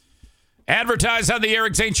 Advertise on the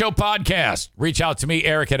Eric Zane Show podcast. Reach out to me,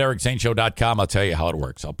 Eric at ericzaneshow.com. I'll tell you how it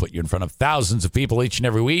works. I'll put you in front of thousands of people each and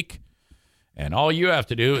every week. And all you have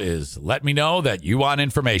to do is let me know that you want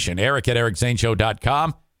information. Eric at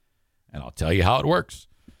ericzaneshow.com. And I'll tell you how it works.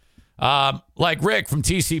 Like Rick from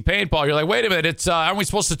TC Paintball. You're like, wait a minute. Aren't we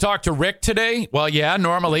supposed to talk to Rick today? Well, yeah,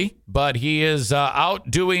 normally. But he is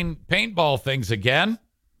out doing paintball things again.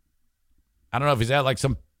 I don't know if he's at like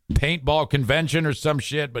some paintball convention or some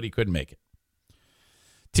shit, but he couldn't make it.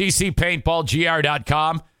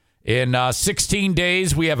 TCPaintballGR.com. In 16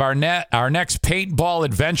 days, we have our next paintball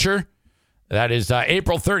adventure. That is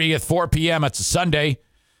April 30th, 4 p.m. It's a Sunday.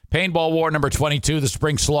 Paintball War number 22, the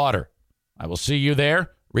Spring Slaughter. I will see you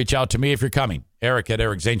there. Reach out to me if you're coming.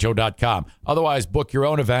 eric@ericzaneshow.com. Otherwise, book your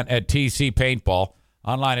own event at TC Paintball,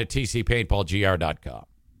 online at tcpaintballgr.com.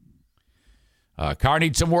 Car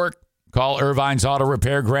needs some work? Call Irvine's Auto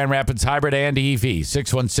Repair, Grand Rapids Hybrid and EV,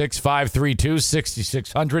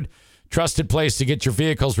 616-532-6600. Trusted place to get your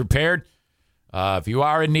vehicles repaired. If you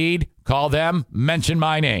are in need, call them, mention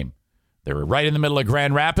my name. They're right in the middle of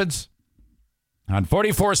Grand Rapids on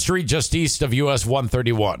 44th Street, just east of US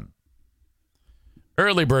 131.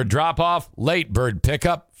 Early bird drop-off, late bird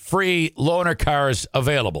pickup, free loaner cars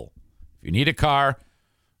available. If you need a car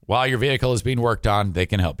while your vehicle is being worked on, they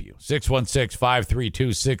can help you.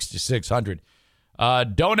 616-532-6600.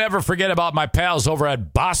 Don't ever forget about my pals over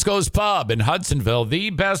at Bosco's Pub in Hudsonville, the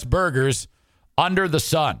best burgers under the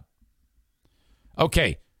sun.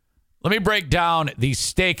 Okay, let me break down the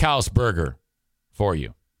steakhouse burger for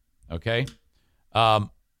you, okay?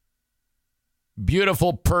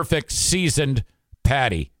 Beautiful, perfect, seasoned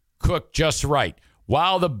patty, cooked just right.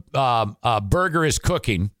 While the burger is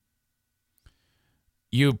cooking,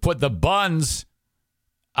 you put the buns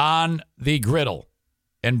on the griddle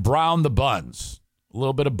and brown the buns. A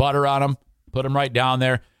little bit of butter on them, put them right down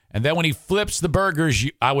there. And then when he flips the burgers,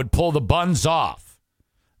 I would pull the buns off.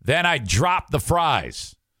 Then I drop the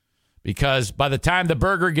fries, because by the time the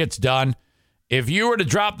burger gets done, if you were to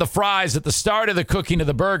drop the fries at the start of the cooking of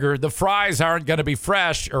the burger, the fries aren't going to be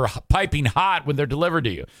fresh or piping hot when they're delivered to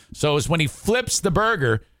you. So it's when he flips the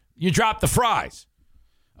burger, you drop the fries.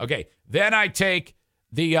 Okay, then I take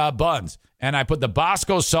the buns and I put the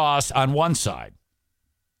Bosco sauce on one side.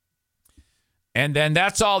 And then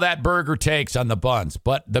that's all that burger takes on the buns.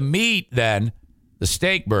 But the meat then, the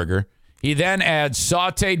steak burger, he then adds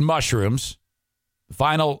sauteed mushrooms, the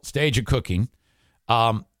final stage of cooking,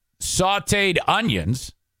 sauteed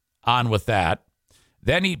onions on with that.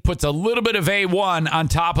 Then he puts a little bit of A1 on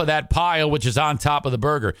top of that pile, which is on top of the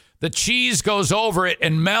burger. The cheese goes over it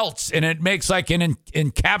and melts, and it makes like an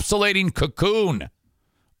encapsulating cocoon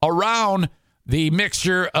around the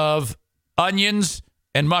mixture of onions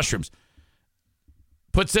and mushrooms.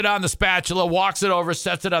 Puts it on the spatula, walks it over,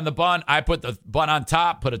 sets it on the bun. I put the bun on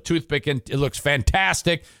top, put a toothpick in. It looks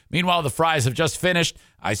fantastic. Meanwhile, the fries have just finished.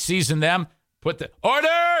 I season them. Put the order.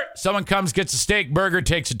 Someone comes, gets a steak burger,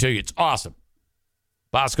 takes it to you. It's awesome.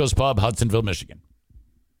 Bosco's Pub, Hudsonville, Michigan.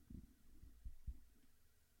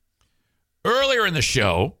 Earlier in the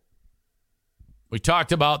show, we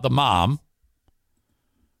talked about the mom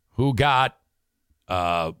who got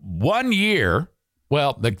 1 year.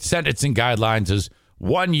 Well, the sentencing guidelines is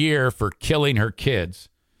 1 year for killing her kids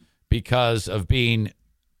because of being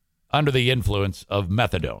under the influence of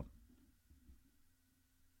methadone.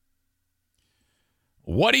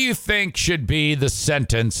 What do you think should be the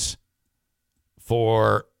sentence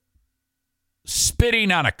for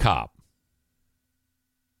spitting on a cop?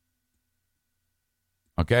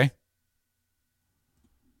 Okay?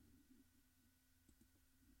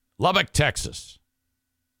 Lubbock, Texas.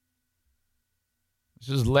 This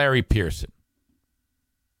is Larry Pearson.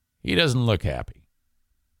 He doesn't look happy.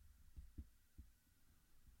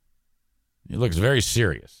 He looks very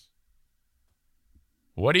serious.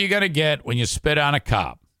 What are you going to get when you spit on a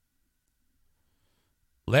cop?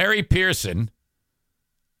 Larry Pearson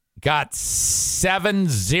got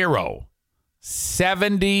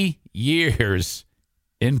 70 years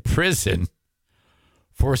in prison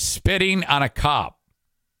for spitting on a cop.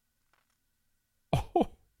 Oh,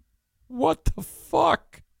 what the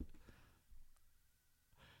fuck?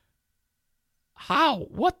 How?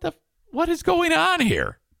 What is going on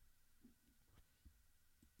here?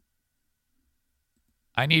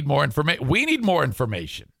 I need more information. We need more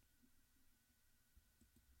information.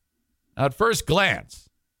 Now, at first glance,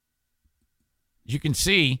 you can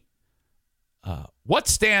see what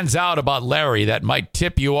stands out about Larry that might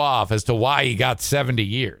tip you off as to why he got 70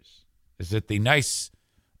 years. Is it the nice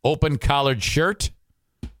open collared shirt?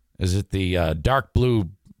 Is it the dark blue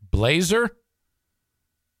blazer?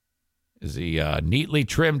 Is he neatly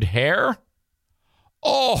trimmed hair?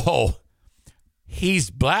 Oh,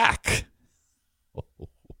 he's black. Oh,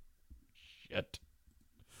 shit.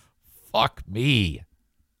 Fuck me.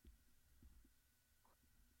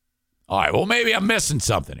 All right, well, maybe I'm missing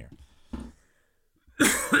something here.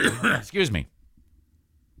 Excuse me.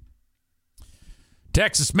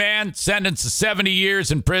 Texas man sentenced to 70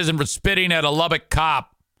 years in prison for spitting at a Lubbock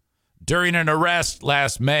cop during an arrest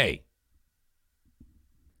last May.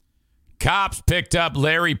 Cops picked up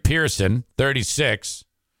Larry Pearson, 36,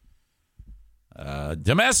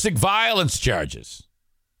 domestic violence charges.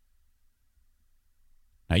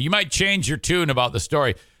 Now, you might change your tune about the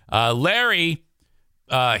story. Larry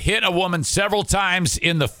hit a woman several times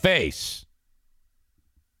in the face.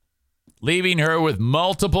 leaving her with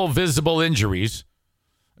multiple visible injuries,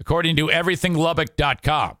 according to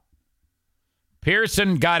everythinglubbock.com.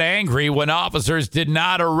 Pearson got angry when officers did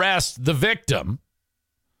not arrest the victim.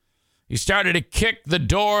 He started to kick the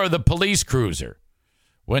door of the police cruiser.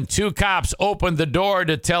 When two cops opened the door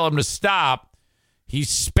to tell him to stop, he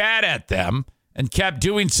spat at them and kept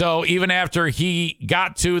doing so even after he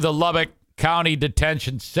got to the Lubbock County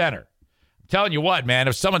Detention Center. I'm telling you what, man,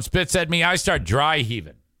 if someone spits at me, I start dry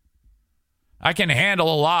heaving. I can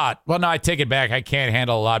handle a lot. Well, no, I take it back. I can't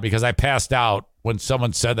handle a lot because I passed out when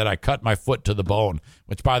someone said that I cut my foot to the bone,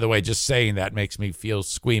 which, by the way, just saying that makes me feel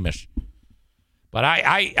squeamish. But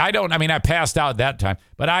I don't, I mean, I passed out that time,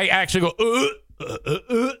 but I actually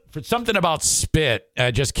go, for something about spit,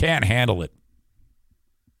 I just can't handle it.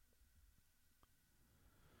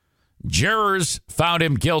 Jurors found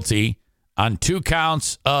him guilty on 2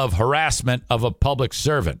 counts of harassment of a public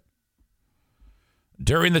servant.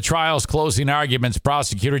 During the trial's closing arguments,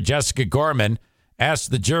 prosecutor Jessica Gorman asked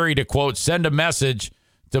the jury to, quote, send a message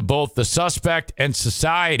to both the suspect and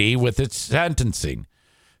society with its sentencing.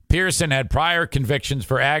 Pearson had prior convictions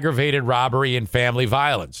for aggravated robbery and family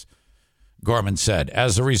violence, Gorman said.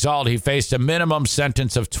 As a result, he faced a minimum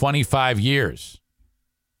sentence of 25 years.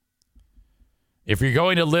 If you're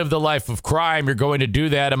going to live the life of crime, you're going to do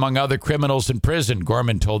that among other criminals in prison,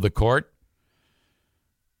 Gorman told the court.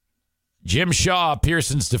 Jim Shaw,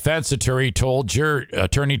 Pearson's defense attorney, told jurors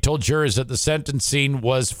that the sentencing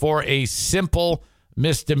was for a simple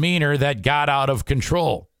misdemeanor that got out of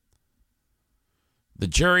control. The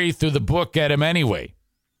jury threw the book at him anyway.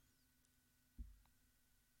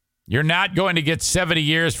 You're not going to get 70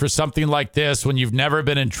 years for something like this when you've never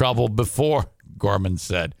been in trouble before, Gorman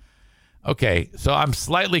said. Okay, so I'm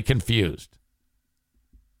slightly confused.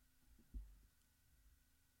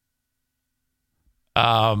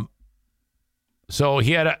 So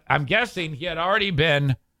I'm guessing he had already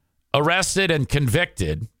been arrested and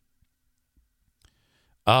convicted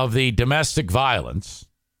of the domestic violence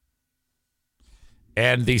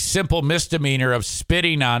and the simple misdemeanor of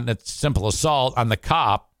spitting on the simple assault on the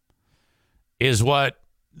cop is what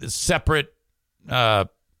the separate,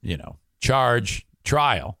 charge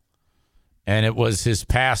trial. And it was his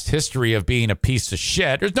past history of being a piece of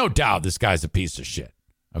shit. There's no doubt this guy's a piece of shit.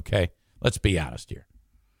 Okay, let's be honest here.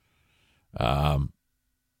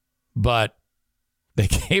 But they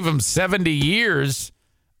gave him 70 years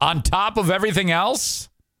on top of everything else.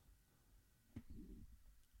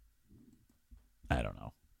 I don't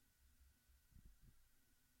know.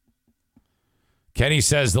 Kenny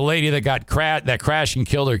says the lady that got that crashed and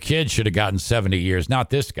killed her kid should have gotten 70 years, not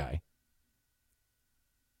this guy.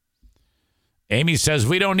 Amy says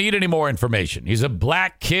we don't need any more information. He's a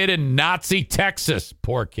black kid in Nazi Texas.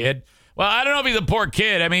 Poor kid. Well, I don't know if he's a poor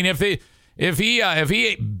kid. I mean, if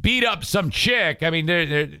he beat up some chick, I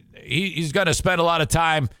mean, he's going to spend a lot of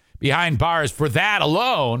time behind bars for that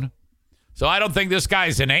alone. So I don't think this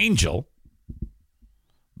guy's an angel.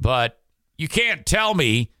 But you can't tell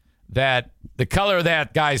me that the color of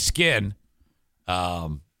that guy's skin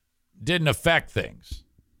didn't affect things.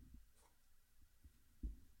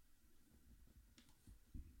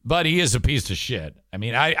 But he is a piece of shit. I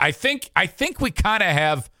mean, I think we kind of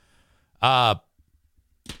have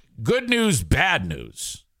good news, bad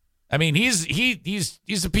news. I mean, he's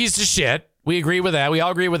a piece of shit. We agree with that. We all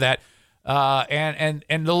agree with that.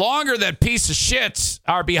 And the longer that piece of shits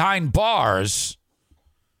are behind bars,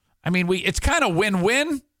 I mean, it's kind of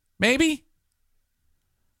win-win, maybe,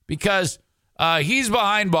 because he's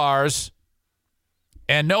behind bars,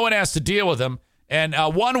 and no one has to deal with him. And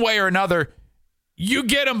one way or another, you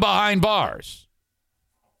get him behind bars.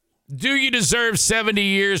 Do you deserve 70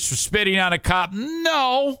 years for spitting on a cop?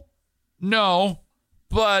 No.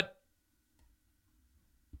 But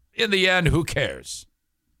in the end, who cares?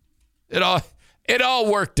 It all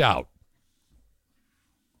worked out.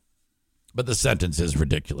 But the sentence is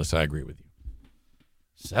ridiculous. I agree with you.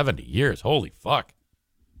 70 years. Holy fuck.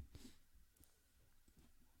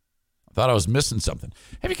 I thought I was missing something.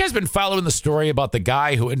 Have you guys been following the story about the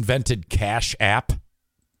guy who invented Cash App?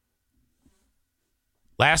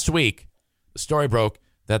 Last week, the story broke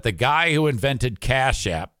that the guy who invented Cash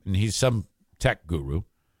App, and he's some tech guru,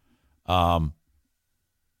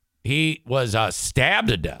 he was stabbed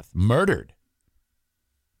to death, murdered.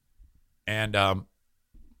 And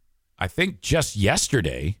I think just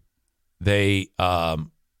yesterday, they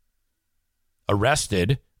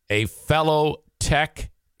arrested a fellow tech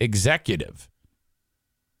executive.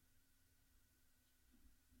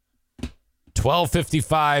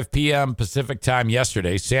 12:55 p.m. Pacific time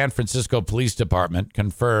yesterday, San Francisco Police Department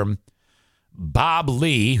confirmed Bob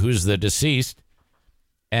Lee, who's the deceased,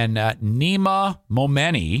 and Nima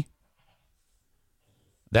Momeni,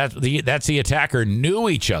 that's the attacker, knew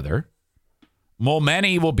each other.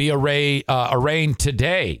 Momeni will be arraigned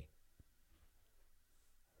today.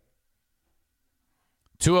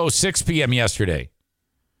 2:06 p.m. yesterday.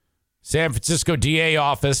 San Francisco DA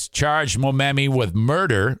office charged Momeni with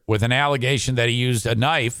murder with an allegation that he used a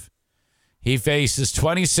knife. He faces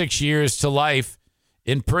 26 years to life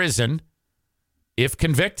in prison if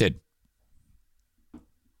convicted.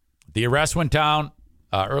 The arrest went down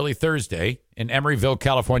early Thursday in Emeryville,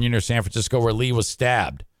 California, near San Francisco, where Lee was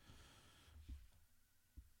stabbed.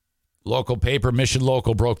 Local paper, Mission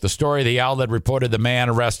Local, broke the story. The outlet reported the man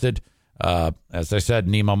arrested, as I said,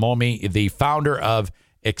 Nima Momeni, the founder of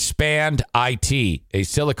Expand IT, a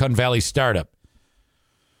Silicon Valley startup.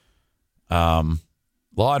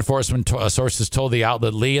 Law enforcement sources told the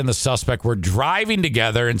outlet Lee and the suspect were driving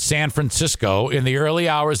together in San Francisco in the early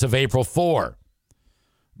hours of April 4.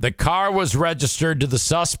 The car was registered to the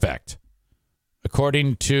suspect,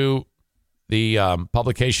 according to the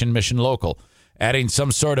publication Mission Local, adding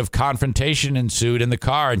some sort of confrontation ensued in the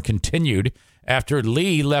car and continued after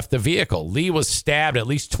Lee left the vehicle. Lee was stabbed at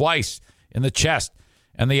least twice in the chest,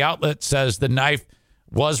 and the outlet says the knife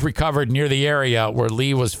was recovered near the area where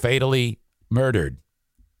Lee was fatally murdered.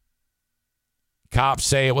 Cops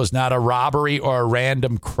say it was not a robbery or a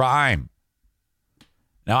random crime.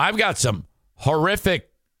 Now, I've got some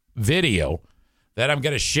horrific video that I'm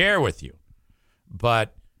going to share with you,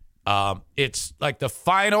 but it's like the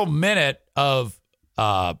final minute of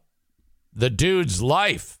the dude's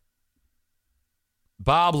life,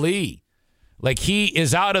 Bob Lee. Like, he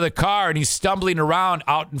is out of the car and he's stumbling around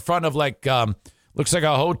out in front of looks like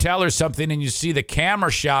a hotel or something, and you see the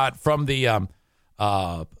camera shot from the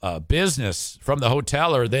business from the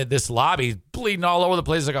hotel or this lobby, bleeding all over the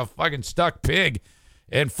place like a fucking stuck pig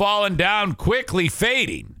and falling down quickly,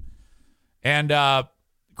 fading. And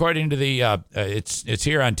according to the it's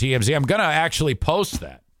here on TMZ. I'm gonna actually post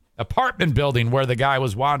that apartment building where the guy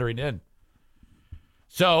was wandering in.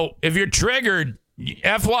 So if you're triggered,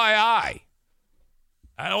 FYI,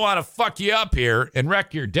 I don't want to fuck you up here and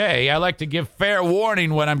wreck your day. I like to give fair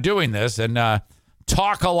warning when I'm doing this and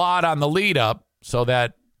talk a lot on the lead up so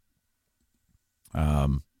that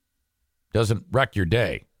doesn't wreck your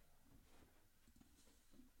day.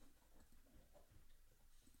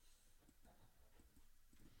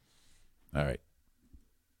 All right.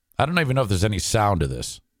 I don't even know if there's any sound to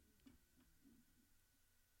this.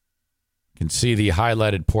 Can see the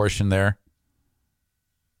highlighted portion there.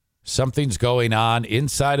 Something's going on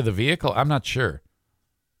inside of the vehicle. I'm not sure.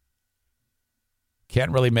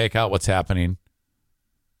 Can't really make out what's happening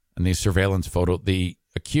in the surveillance photo. The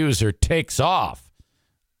accuser takes off.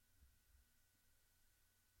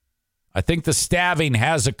 I think the stabbing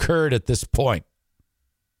has occurred at this point.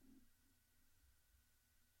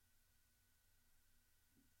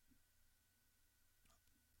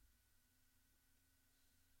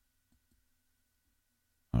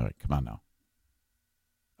 All right, come on now.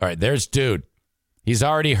 All right, there's dude. He's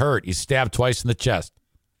already hurt. He's stabbed twice in the chest.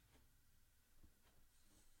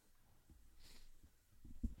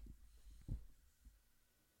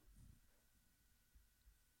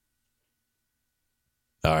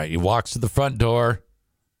 All right, he walks to the front door.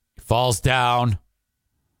 He falls down.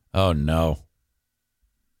 Oh, no.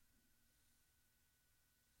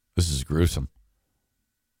 This is gruesome.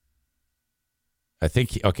 I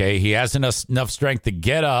think, he has enough strength to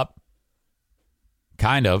get up.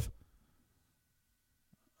 Kind of.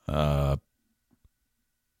 Man,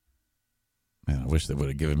 I wish they would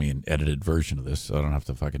have given me an edited version of this so I don't have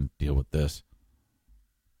to fucking deal with this.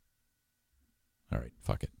 All right,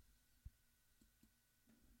 fuck it.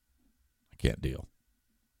 I can't deal.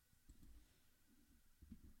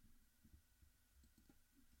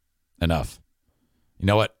 Enough. You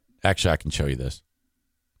know what? Actually, I can show you this.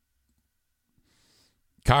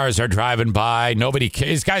 Cars are driving by. Nobody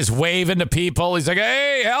cares. This guy's waving to people. He's like,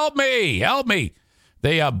 hey, help me. Help me.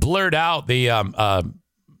 They blurred out the,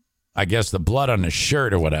 I guess, the blood on his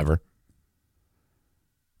shirt or whatever.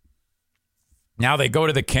 Now they go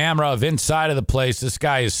to the camera of inside of the place. This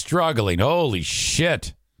guy is struggling. Holy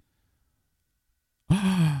shit.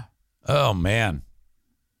 Oh, man.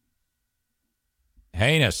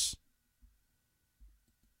 Heinous.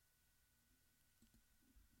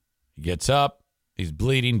 He gets up. He's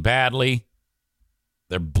bleeding badly.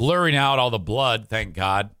 They're blurring out all the blood, thank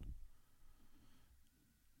God.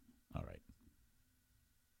 All right.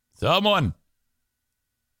 Someone.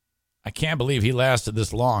 I can't believe he lasted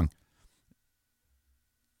this long.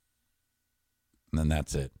 And then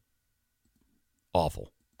that's it.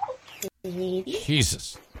 Awful.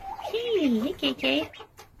 Jesus. Hey, KK.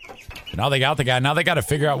 Now they got the guy. Now they got to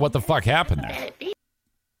figure out what the fuck happened there.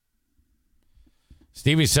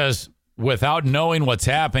 Stevie says, without knowing what's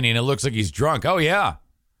happening, it looks like he's drunk. Oh, yeah.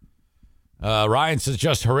 Ryan says,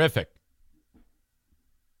 just horrific.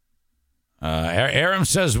 Aram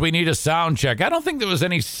says, we need a sound check. I don't think there was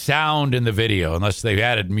any sound in the video unless they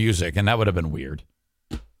added music, and that would have been weird.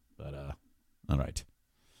 But, all right.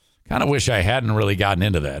 Kind of wish I hadn't really gotten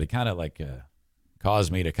into that. It kind of like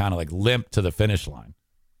caused me to kind of like limp to the finish line.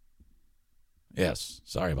 Yes,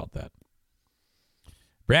 sorry about that.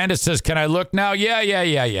 Brandis says, can I look now? Yeah.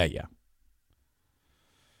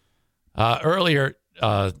 Earlier,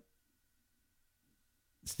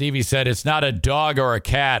 Stevie said, it's not a dog or a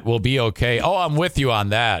cat. We'll be okay. Oh, I'm with you on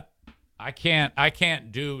that. I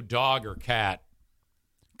can't do dog or cat.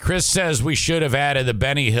 Chris says we should have added the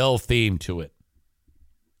Benny Hill theme to it.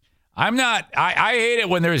 I hate it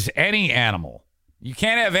when there's any animal. You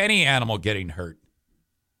can't have any animal getting hurt.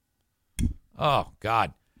 Oh,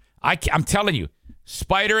 God. I'm telling you,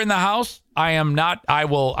 spider in the house, I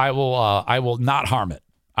will not harm it.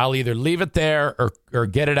 I'll either leave it there or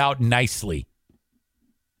get it out nicely.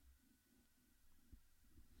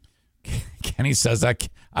 Kenny says,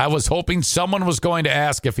 I was hoping someone was going to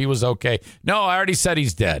ask if he was okay. No, I already said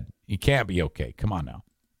he's dead. He can't be okay. Come on now.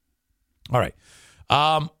 All right.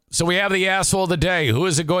 So we have the asshole of the day. Who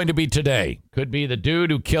is it going to be today? Could be the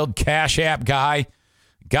dude who killed Cash App guy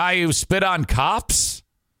who spit on cops,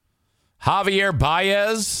 Javier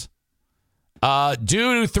Baez,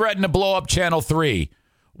 dude who threatened to blow up Channel 3,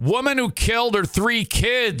 woman who killed her 3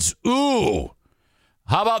 kids. Ooh.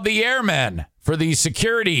 How about the airmen for the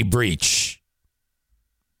security breach?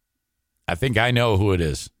 I think I know who it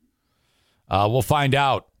is. We'll find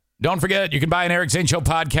out. Don't forget, you can buy an Eric Zane Show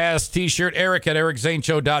podcast t-shirt. Eric at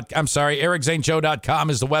ericzaneshow.com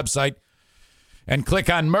is the website. And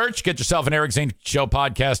click on merch. Get yourself an Eric Zane Show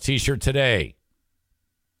podcast t-shirt today.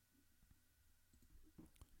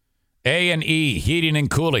 A&E Heating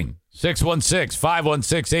and Cooling.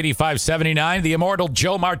 616-516-8579. The immortal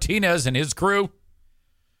Joe Martinez and his crew.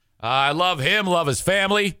 I love him, love his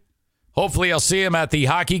family. Hopefully I'll see him at the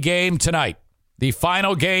hockey game tonight. The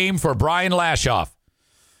final game for Brian Lashoff.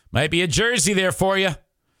 Might be a jersey there for you.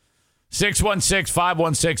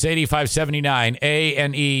 616-516-8579.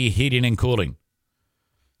 A&E Heating and Cooling.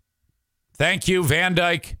 Thank you, Van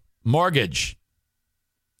Dyke Mortgage.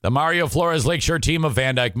 The Mario Flores Lakeshore team of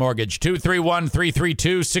Van Dyke Mortgage.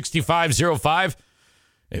 231-332-6505.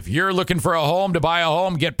 If you're looking for a home to buy a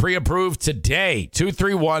home, get pre-approved today.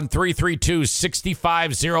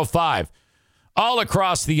 231-332-6505. All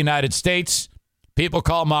across the United States, people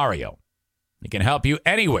call Mario. He can help you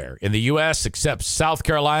anywhere in the U.S. except South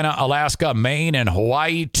Carolina, Alaska, Maine, and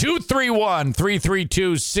Hawaii.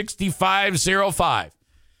 231-332-6505.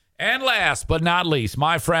 And last but not least,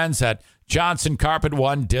 my friends at Johnson Carpet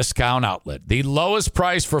One Discount Outlet. The lowest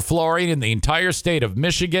price for flooring in the entire state of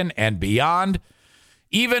Michigan and beyond,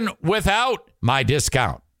 even without my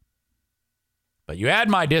discount. But you add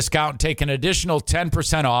my discount, take an additional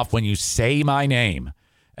 10% off when you say my name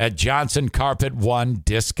at Johnson Carpet One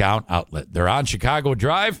Discount Outlet. They're on Chicago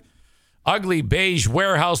Drive. Ugly beige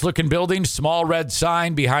warehouse-looking building, small red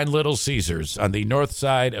sign behind Little Caesars on the north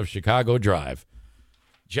side of Chicago Drive.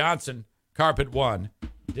 Johnson Carpet One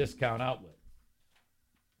Discount Outlet.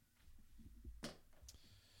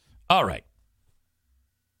 All right.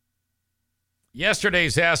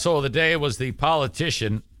 Yesterday's asshole of the day was the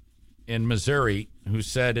politician in Missouri who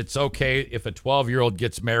said it's okay if a 12-year-old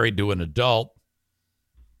gets married to an adult.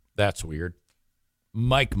 That's weird.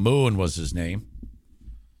 Mike Moon was his name.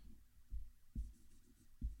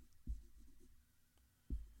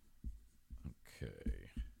 Okay.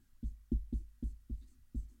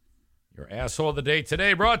 Your asshole of the day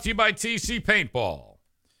today, brought to you by TC Paintball,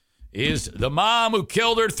 is the mom who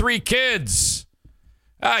killed her 3 kids.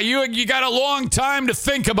 You got a long time to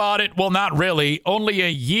think about it. Well, not really. Only a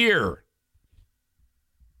year.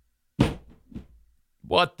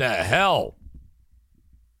 What the hell?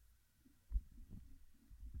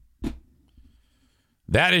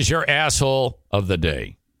 That is your asshole of the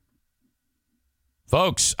day.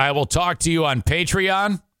 Folks, I will talk to you on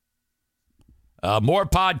Patreon. More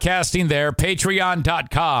podcasting there.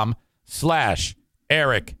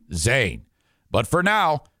 Patreon.com/Eric Zane. But for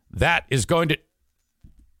now, that is going to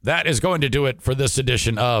do it for this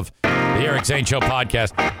edition of the Eric Zane Show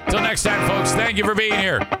podcast. Till next time, folks, thank you for being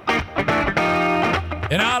here.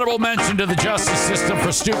 An honorable mention to the justice system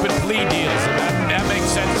for stupid plea deals. That makes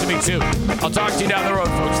sense to me, too. I'll talk to you down the road,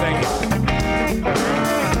 folks. Thank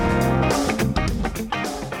you.